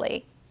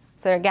Galilee.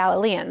 So there are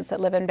Galileans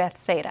that live in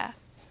Bethsaida.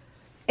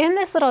 In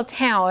this little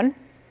town,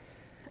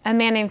 a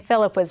man named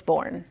Philip was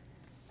born.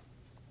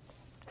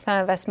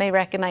 Some of us may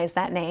recognize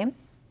that name.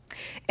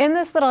 In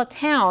this little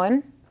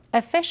town,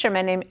 a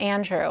fisherman named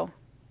Andrew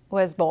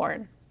was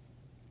born.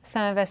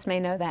 Some of us may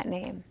know that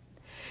name.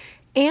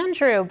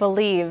 Andrew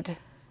believed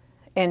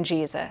in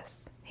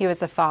Jesus. He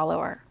was a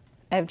follower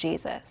of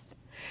Jesus.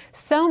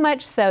 So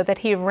much so that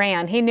he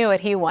ran. He knew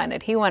what he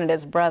wanted. He wanted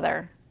his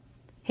brother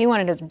He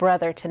wanted his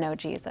brother to know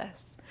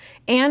Jesus.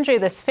 Andrew,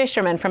 this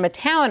fisherman from a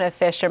town of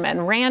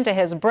fishermen, ran to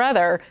his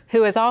brother,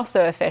 who is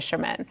also a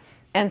fisherman,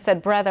 and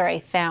said, "Brother, I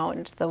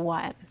found the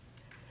one."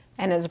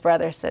 And his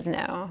brother said,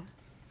 "No."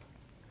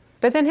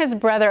 But then his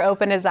brother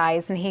opened his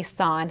eyes and he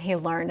saw and he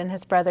learned, and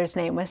his brother's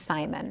name was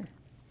Simon.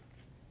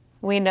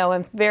 We know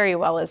him very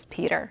well as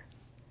Peter.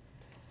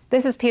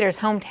 This is Peter's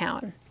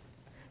hometown.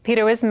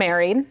 Peter was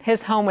married.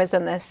 His home was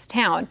in this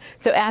town.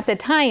 So at the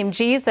time,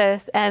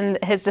 Jesus and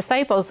his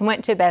disciples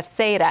went to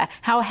Bethsaida.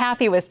 How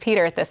happy was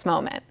Peter at this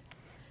moment?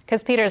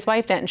 Because Peter's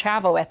wife didn't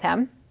travel with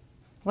him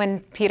when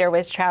Peter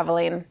was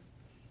traveling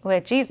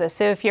with Jesus.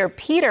 So if you're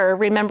Peter,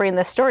 remembering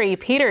the story,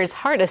 Peter's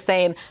heart is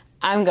saying,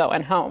 "I'm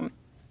going home.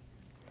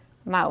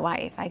 My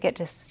wife, I get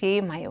to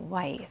see my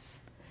wife."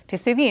 To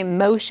see the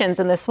emotions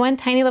in this one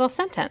tiny little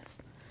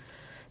sentence.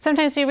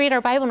 Sometimes we read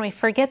our Bible and we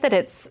forget that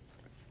it's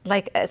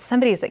like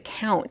somebody's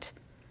account.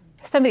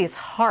 Somebody's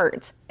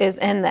heart is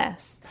in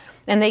this.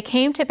 And they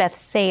came to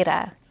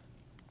Bethsaida.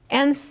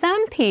 And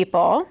some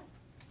people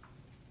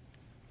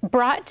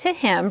brought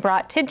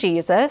to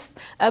Jesus,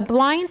 a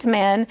blind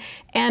man,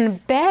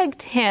 and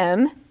begged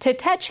him to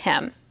touch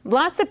him.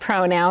 Lots of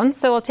pronouns,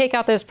 so we'll take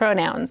out those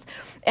pronouns.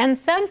 And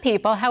some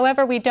people,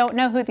 however, we don't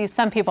know who these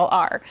some people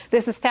are.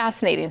 This is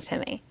fascinating to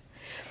me.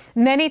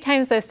 Many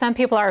times those some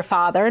people are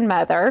father and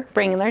mother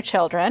bringing their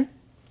children.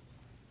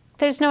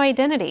 There's no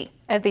identity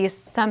of these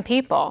some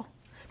people.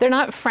 They're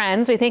not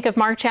friends. We think of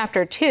Mark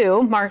chapter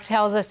 2. Mark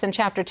tells us in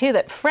chapter 2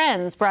 that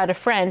friends brought a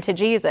friend to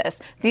Jesus.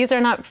 These are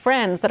not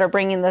friends that are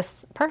bringing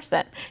this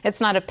person.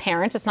 It's not a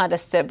parent. It's not a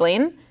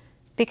sibling,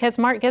 because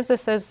Mark gives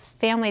us those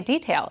family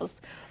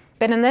details.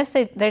 But in this,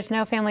 there's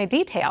no family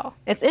detail.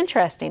 It's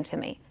interesting to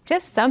me.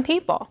 Just some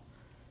people.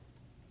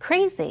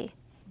 Crazy.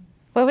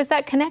 What was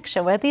that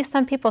connection? What did these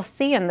some people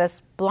see in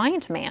this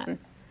blind man?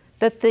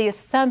 That these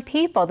some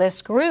people,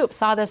 this group,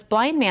 saw this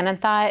blind man and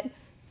thought,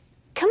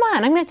 "Come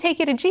on, I'm going to take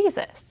you to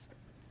Jesus."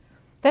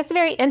 That's a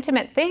very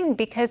intimate thing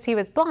because he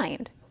was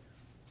blind,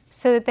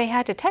 so that they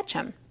had to touch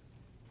him.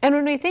 And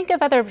when we think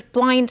of other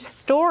blind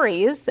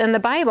stories in the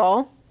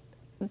Bible,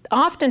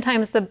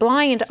 oftentimes the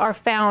blind are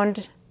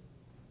found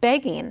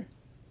begging,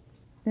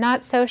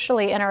 not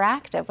socially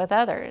interactive with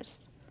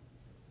others.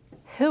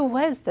 Who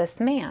was this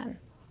man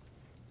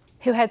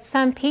who had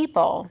some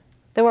people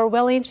that were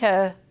willing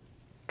to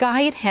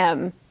guide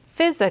him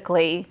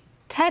physically,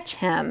 touch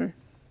him,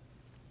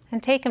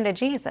 and take him to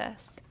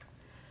Jesus?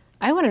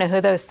 I want to know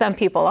who those some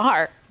people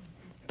are.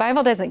 The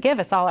Bible doesn't give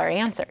us all our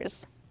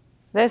answers.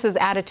 This is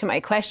added to my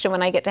question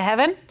when I get to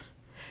heaven.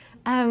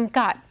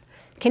 God,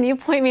 can you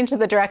point me into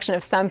the direction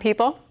of some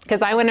people?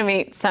 Because I want to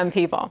meet some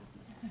people.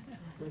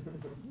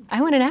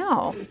 I want to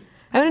know.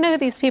 I want to know who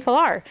these people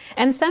are.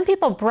 And some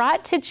people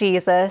brought to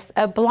Jesus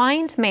a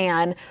blind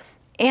man,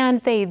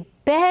 and they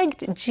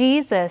begged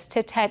Jesus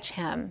to touch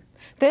him.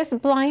 This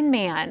blind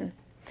man,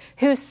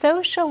 who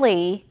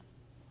socially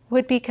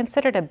would be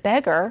considered a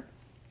beggar,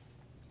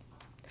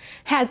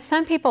 had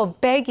some people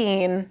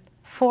begging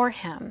for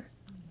him.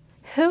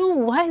 Who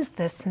was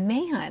this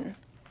man?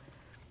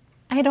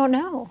 I don't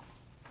know.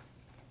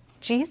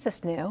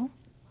 Jesus knew.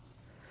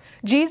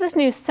 Jesus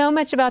knew so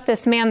much about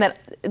this man that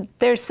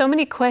there's so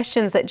many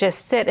questions that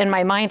just sit in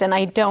my mind and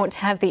I don't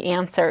have the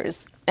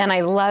answers. And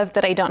I love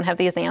that I don't have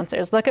these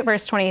answers. Look at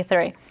verse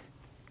 23.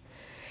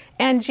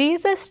 And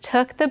Jesus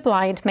took the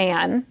blind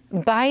man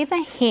by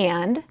the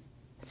hand.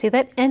 See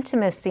that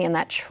intimacy and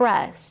that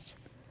trust.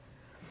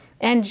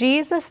 And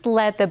Jesus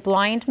led the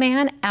blind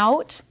man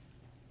out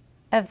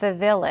of the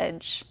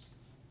village.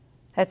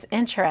 That's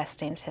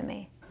interesting to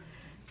me.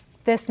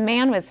 This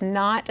man was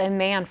not a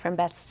man from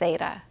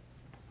Bethsaida.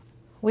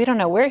 We don't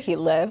know where he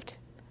lived,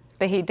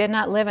 but he did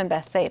not live in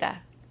Bethsaida.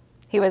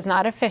 He was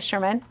not a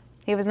fisherman.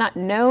 He was not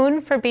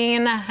known for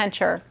being a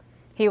hunter.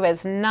 He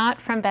was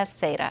not from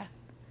Bethsaida.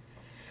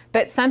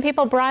 But some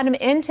people brought him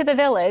into the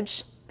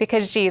village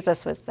because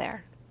Jesus was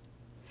there.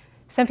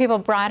 Some people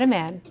brought him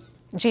in.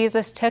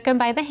 Jesus took him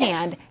by the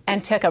hand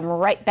and took him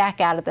right back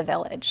out of the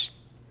village.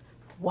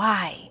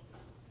 Why?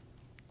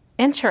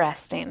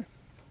 Interesting.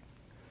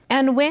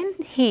 And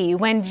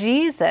when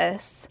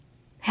Jesus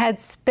had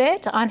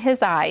spit on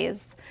his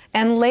eyes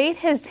and laid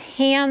his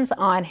hands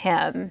on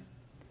him,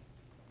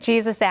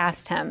 Jesus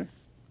asked him,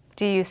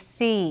 "Do you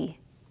see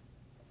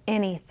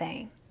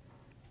anything?"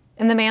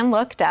 And the man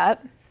looked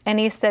up and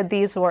he said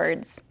these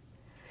words.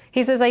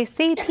 He says, "I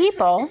see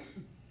people,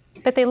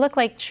 but they look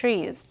like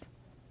trees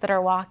that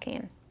are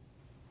walking."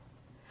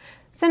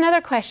 It's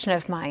another question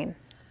of mine.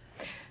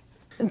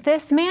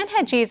 This man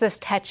had Jesus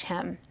touch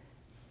him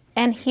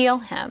and heal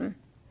him.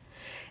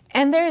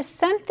 And there's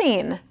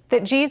something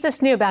that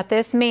Jesus knew about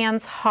this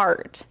man's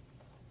heart.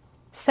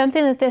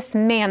 Something that this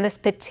man, this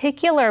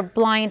particular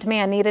blind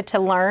man, needed to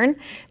learn,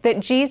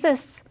 that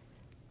Jesus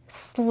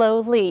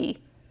slowly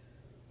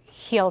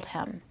healed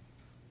him.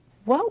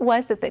 What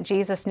was it that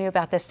Jesus knew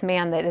about this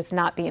man that is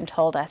not being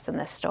told us in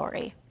this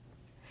story?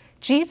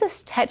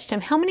 Jesus touched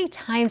him. How many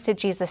times did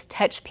Jesus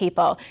touch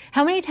people?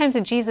 How many times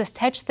did Jesus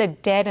touch the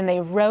dead and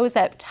they rose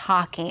up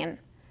talking?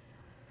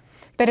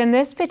 But in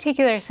this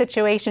particular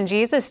situation,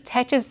 Jesus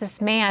touches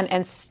this man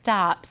and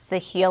stops the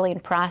healing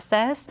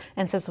process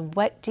and says,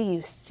 "What do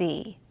you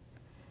see?"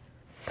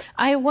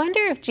 I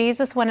wonder if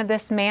Jesus wanted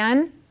this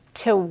man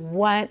to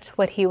want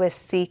what he was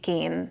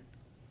seeking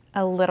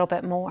a little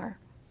bit more.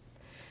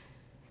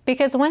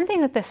 Because one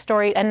thing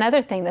that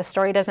another thing the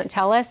story doesn't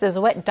tell us is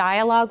what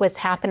dialogue was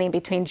happening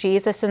between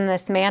Jesus and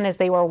this man as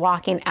they were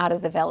walking out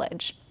of the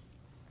village.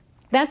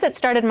 That's what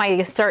started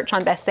my search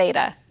on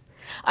Bethsaida.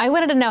 I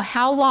wanted to know,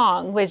 how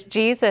long was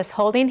Jesus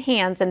holding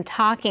hands and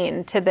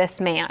talking to this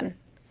man,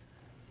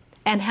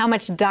 and how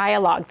much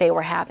dialogue they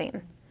were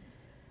having.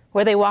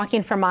 Were they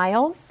walking for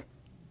miles?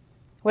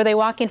 Were they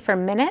walking for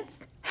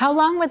minutes? How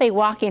long were they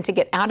walking to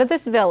get out of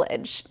this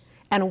village?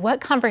 And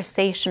what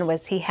conversation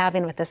was he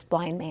having with this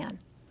blind man?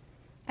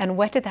 And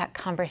what did that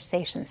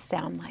conversation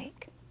sound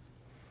like?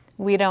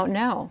 We don't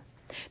know.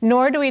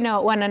 Nor do we know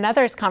what one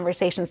another's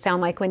conversations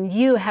sound like when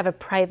you have a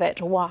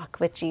private walk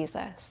with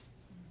Jesus.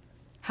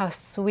 How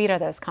sweet are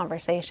those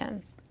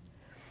conversations?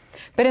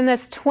 But in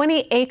this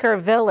 20-acre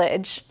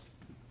village,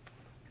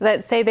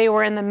 let's say they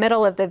were in the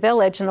middle of the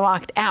village and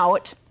walked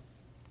out,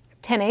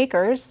 10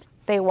 acres,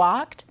 they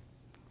walked.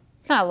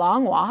 It's not a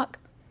long walk,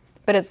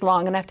 but it's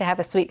long enough to have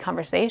a sweet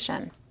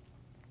conversation.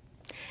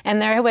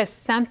 And there was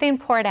something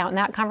poured out in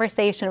that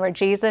conversation where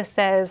Jesus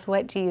says,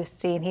 "What do you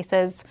see?" And he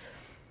says,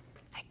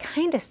 "I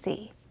kind of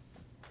see.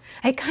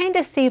 I kind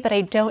of see, but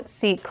I don't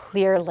see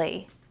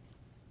clearly."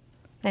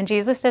 And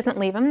Jesus doesn't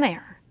leave him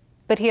there,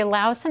 but he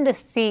allows him to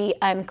see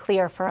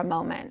unclear for a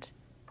moment.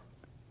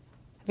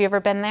 Have you ever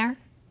been there?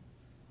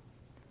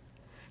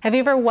 Have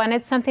you ever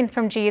wanted something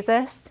from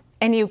Jesus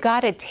and you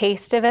got a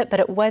taste of it, but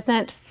it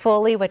wasn't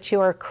fully what you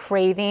were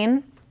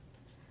craving?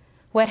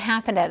 What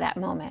happened at that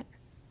moment?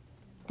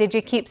 Did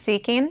you keep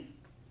seeking,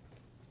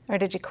 or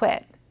did you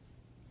quit?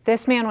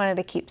 This man wanted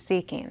to keep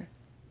seeking.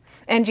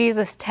 And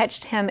Jesus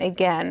touched him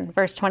again.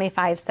 Verse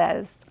 25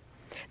 says,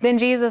 "Then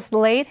Jesus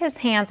laid his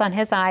hands on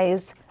his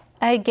eyes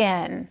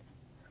again.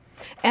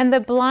 And the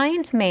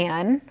blind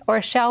man,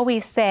 or shall we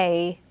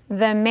say,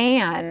 the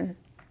man,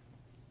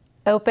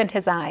 opened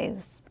his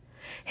eyes.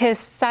 His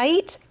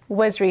sight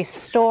was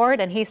restored,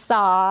 and he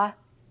saw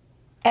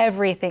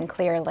everything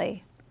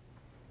clearly."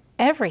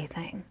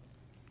 Everything.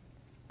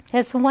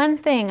 This one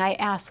thing I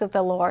ask of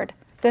the Lord,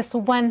 this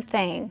one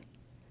thing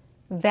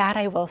that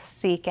I will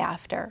seek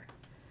after.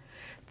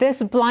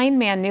 This blind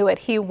man knew what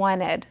he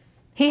wanted.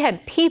 He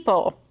had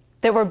people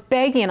that were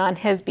begging on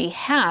his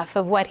behalf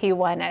of what he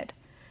wanted.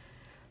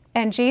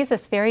 And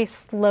Jesus very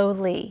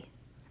slowly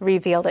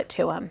revealed it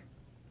to him.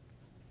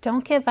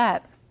 Don't give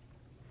up.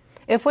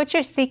 If what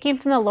you're seeking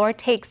from the Lord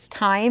takes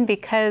time,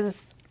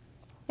 because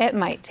it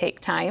might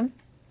take time,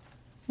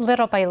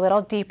 little by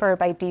little, deeper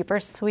by deeper,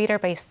 sweeter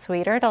by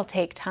sweeter, it'll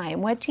take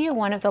time. What do you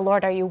want of the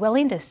Lord? Are you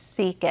willing to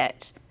seek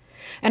it?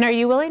 And are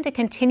you willing to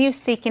continue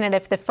seeking it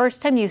if the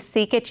first time you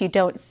seek it, you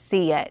don't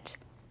see it?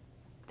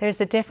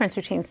 There's a difference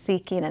between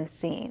seeking and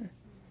seeing.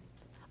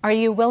 Are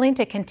you willing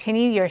to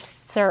continue your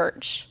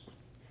search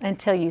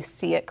until you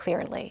see it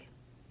clearly?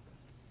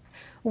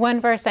 One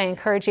verse I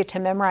encourage you to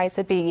memorize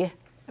would be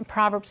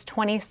Proverbs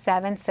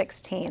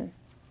 27:16.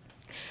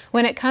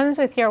 When it comes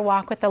with your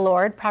walk with the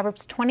Lord,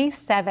 Proverbs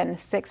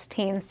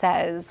 27:16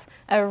 says,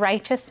 "A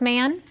righteous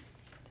man,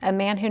 a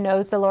man who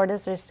knows the Lord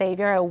as their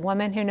Savior, a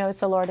woman who knows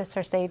the Lord as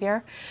her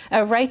Savior,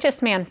 a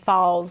righteous man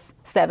falls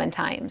 7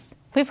 times.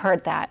 We've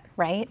heard that,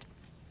 right?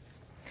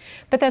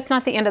 But that's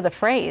not the end of the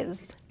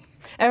phrase.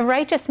 A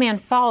righteous man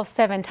falls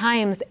 7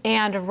 times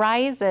and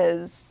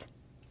rises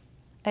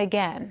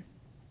again.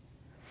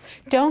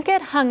 Don't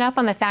get hung up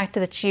on the fact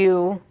that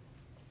you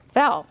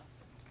fell,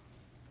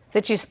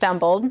 that you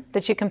stumbled,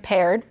 that you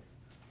compared,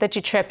 that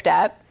you tripped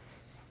up,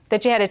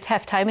 that you had a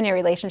tough time in your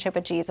relationship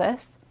with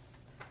Jesus,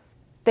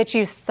 that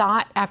you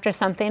sought after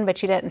something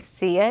but you didn't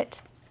see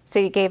it, so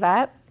you gave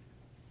up.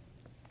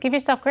 Give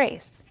yourself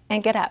grace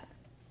and get up.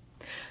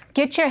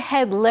 Get your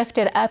head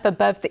lifted up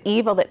above the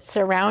evil that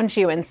surrounds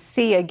you and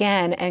see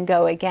again and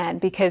go again,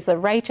 because the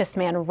righteous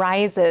man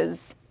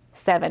rises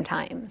 7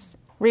 times.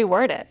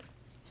 Reword it.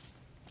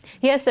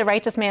 Yes, the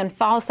righteous man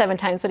falls 7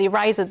 times, but he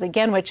rises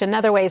again, which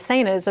another way of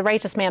saying it is the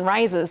righteous man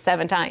rises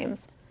 7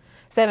 times.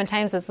 7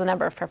 times is the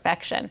number of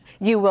perfection.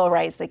 You will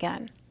rise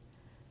again.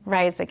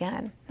 Rise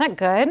again. Isn't that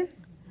good?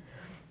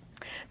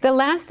 The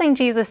last thing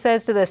Jesus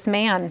says to this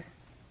man,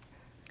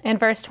 in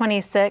verse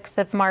 26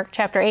 of Mark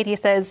chapter 8, he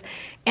says,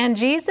 "And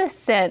Jesus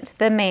sent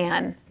the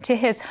man to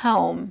his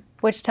home,"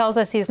 which tells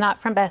us he's not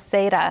from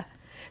Bethsaida,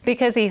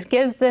 because he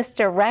gives this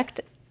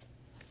direct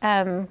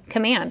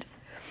command.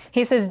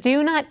 He says,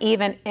 "Do not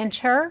even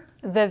enter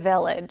the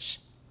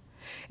village."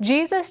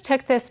 Jesus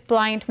took this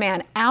blind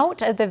man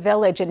out of the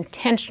village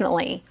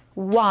intentionally.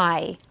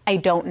 Why? I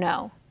don't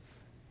know.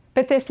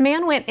 But this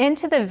man went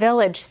into the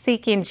village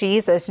seeking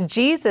Jesus.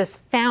 Jesus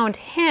found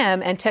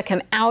him and took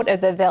him out of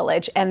the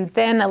village and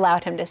then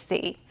allowed him to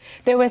see.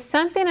 There was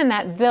something in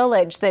that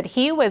village that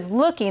he was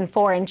looking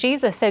for, and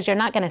Jesus says, "You're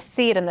not going to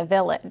see it in the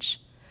village.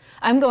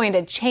 I'm going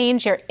to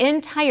change your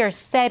entire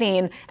setting,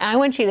 and I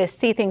want you to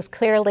see things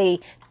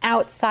clearly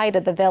outside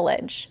of the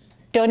village."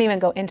 Don't even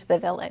go into the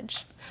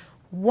village.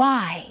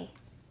 Why?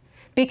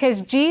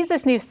 Because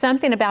Jesus knew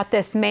something about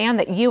this man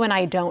that you and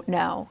I don't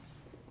know.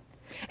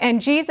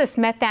 And Jesus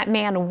met that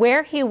man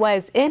where he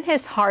was in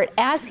his heart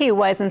as he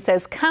was and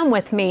says, come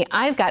with me,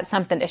 I've got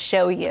something to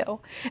show you.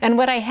 And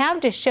what I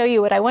have to show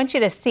you, what I want you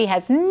to see,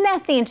 has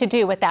nothing to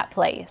do with that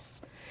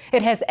place.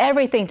 It has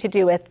everything to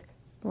do with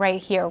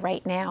right here,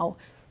 right now.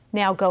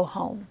 Now go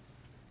home.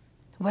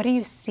 What are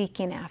you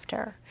seeking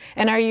after?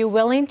 And are you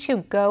willing to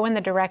go in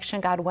the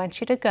direction God wants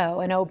you to go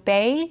and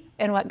obey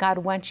in what God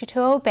wants you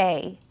to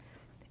obey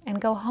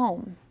and go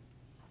home?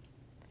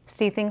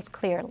 See things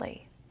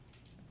clearly.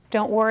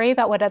 Don't worry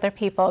about what other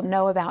people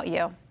know about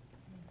you.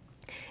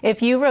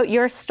 If you wrote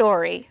your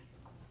story,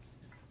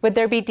 would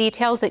there be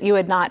details that you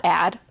would not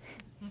add?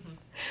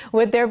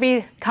 Would there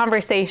be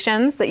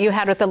conversations that you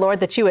had with the Lord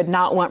that you would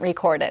not want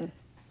recorded?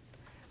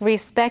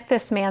 Respect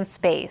this man's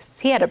space.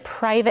 He had a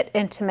private,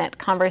 intimate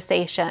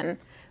conversation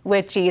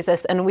with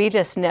Jesus, and we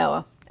just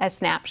know a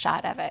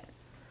snapshot of it.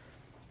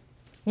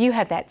 You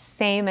have that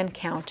same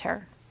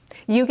encounter.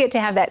 You get to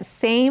have that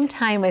same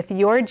time with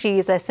your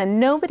Jesus, and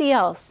nobody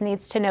else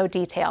needs to know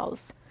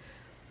details.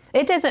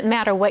 It doesn't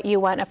matter what you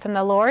want from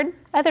the Lord.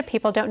 Other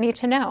people don't need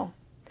to know.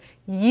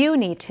 You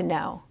need to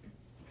know,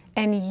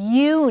 and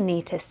you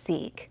need to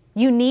seek.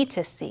 You need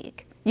to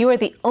seek. You are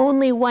the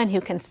only one who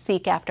can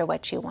seek after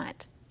what you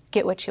want.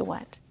 Get what you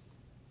want.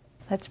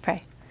 Let's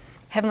pray.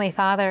 Heavenly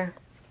Father,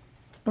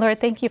 Lord,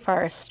 thank you for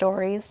our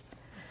stories.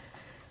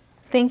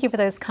 Thank you for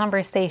those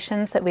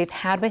conversations that we've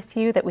had with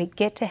you, that we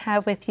get to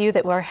have with you,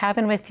 that we're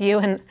having with you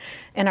and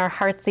in our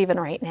hearts even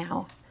right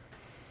now.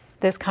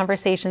 Those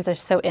conversations are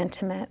so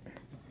intimate.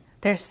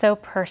 They're so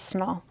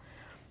personal.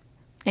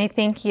 I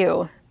thank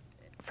you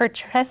for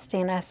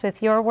trusting us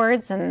with your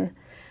words and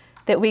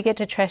that we get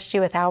to trust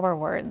you with our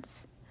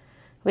words.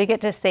 We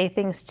get to say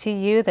things to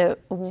you that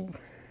we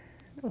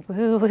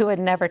would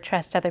never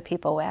trust other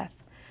people with.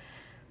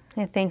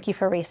 I thank you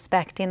for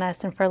respecting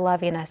us and for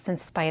loving us in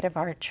spite of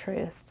our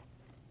truth.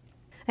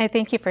 I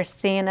thank you for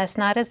seeing us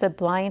not as a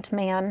blind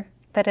man,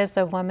 but as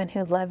a woman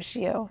who loves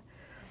you.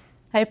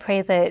 I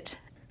pray that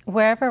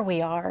wherever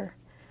we are,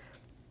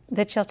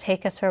 that you'll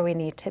take us where we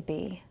need to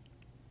be.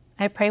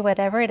 I pray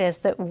whatever it is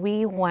that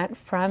we want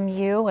from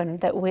you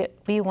and that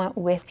we want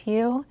with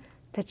you,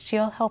 that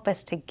you'll help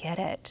us to get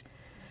it.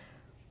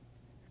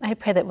 I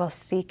pray that we'll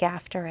seek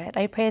after it.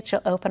 I pray that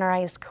you'll open our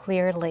eyes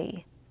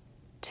clearly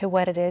to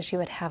what it is you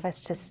would have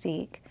us to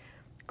seek.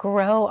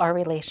 Grow our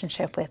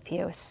relationship with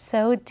you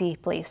so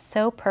deeply,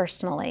 so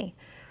personally,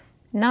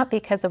 not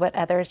because of what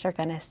others are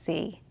going to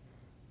see,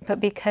 but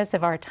because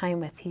of our time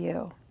with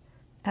you.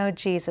 Oh,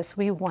 Jesus,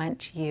 we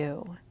want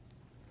you.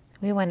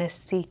 We want to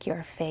seek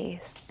your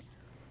face.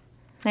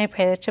 I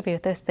pray that you'll be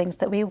with those things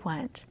that we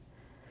want.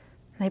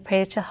 I pray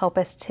that you'll help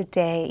us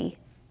today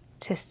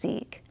to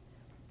seek.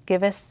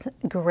 Give us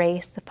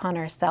grace upon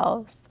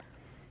ourselves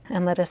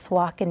and let us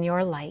walk in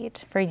your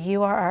light, for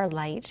you are our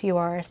light. You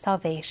are our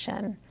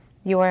salvation.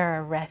 You are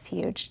our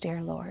refuge,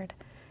 dear Lord.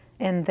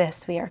 In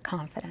this we are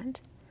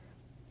confident.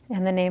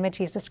 In the name of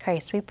Jesus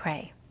Christ we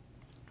pray.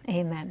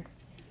 Amen.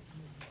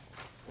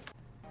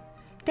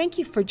 Thank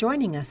you for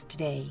joining us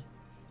today.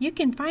 You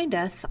can find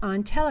us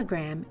on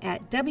Telegram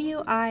at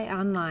WI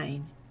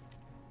Online.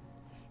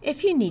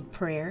 If you need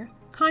prayer,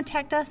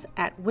 contact us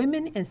at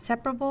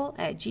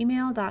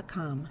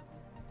womeninseparable@gmail.com.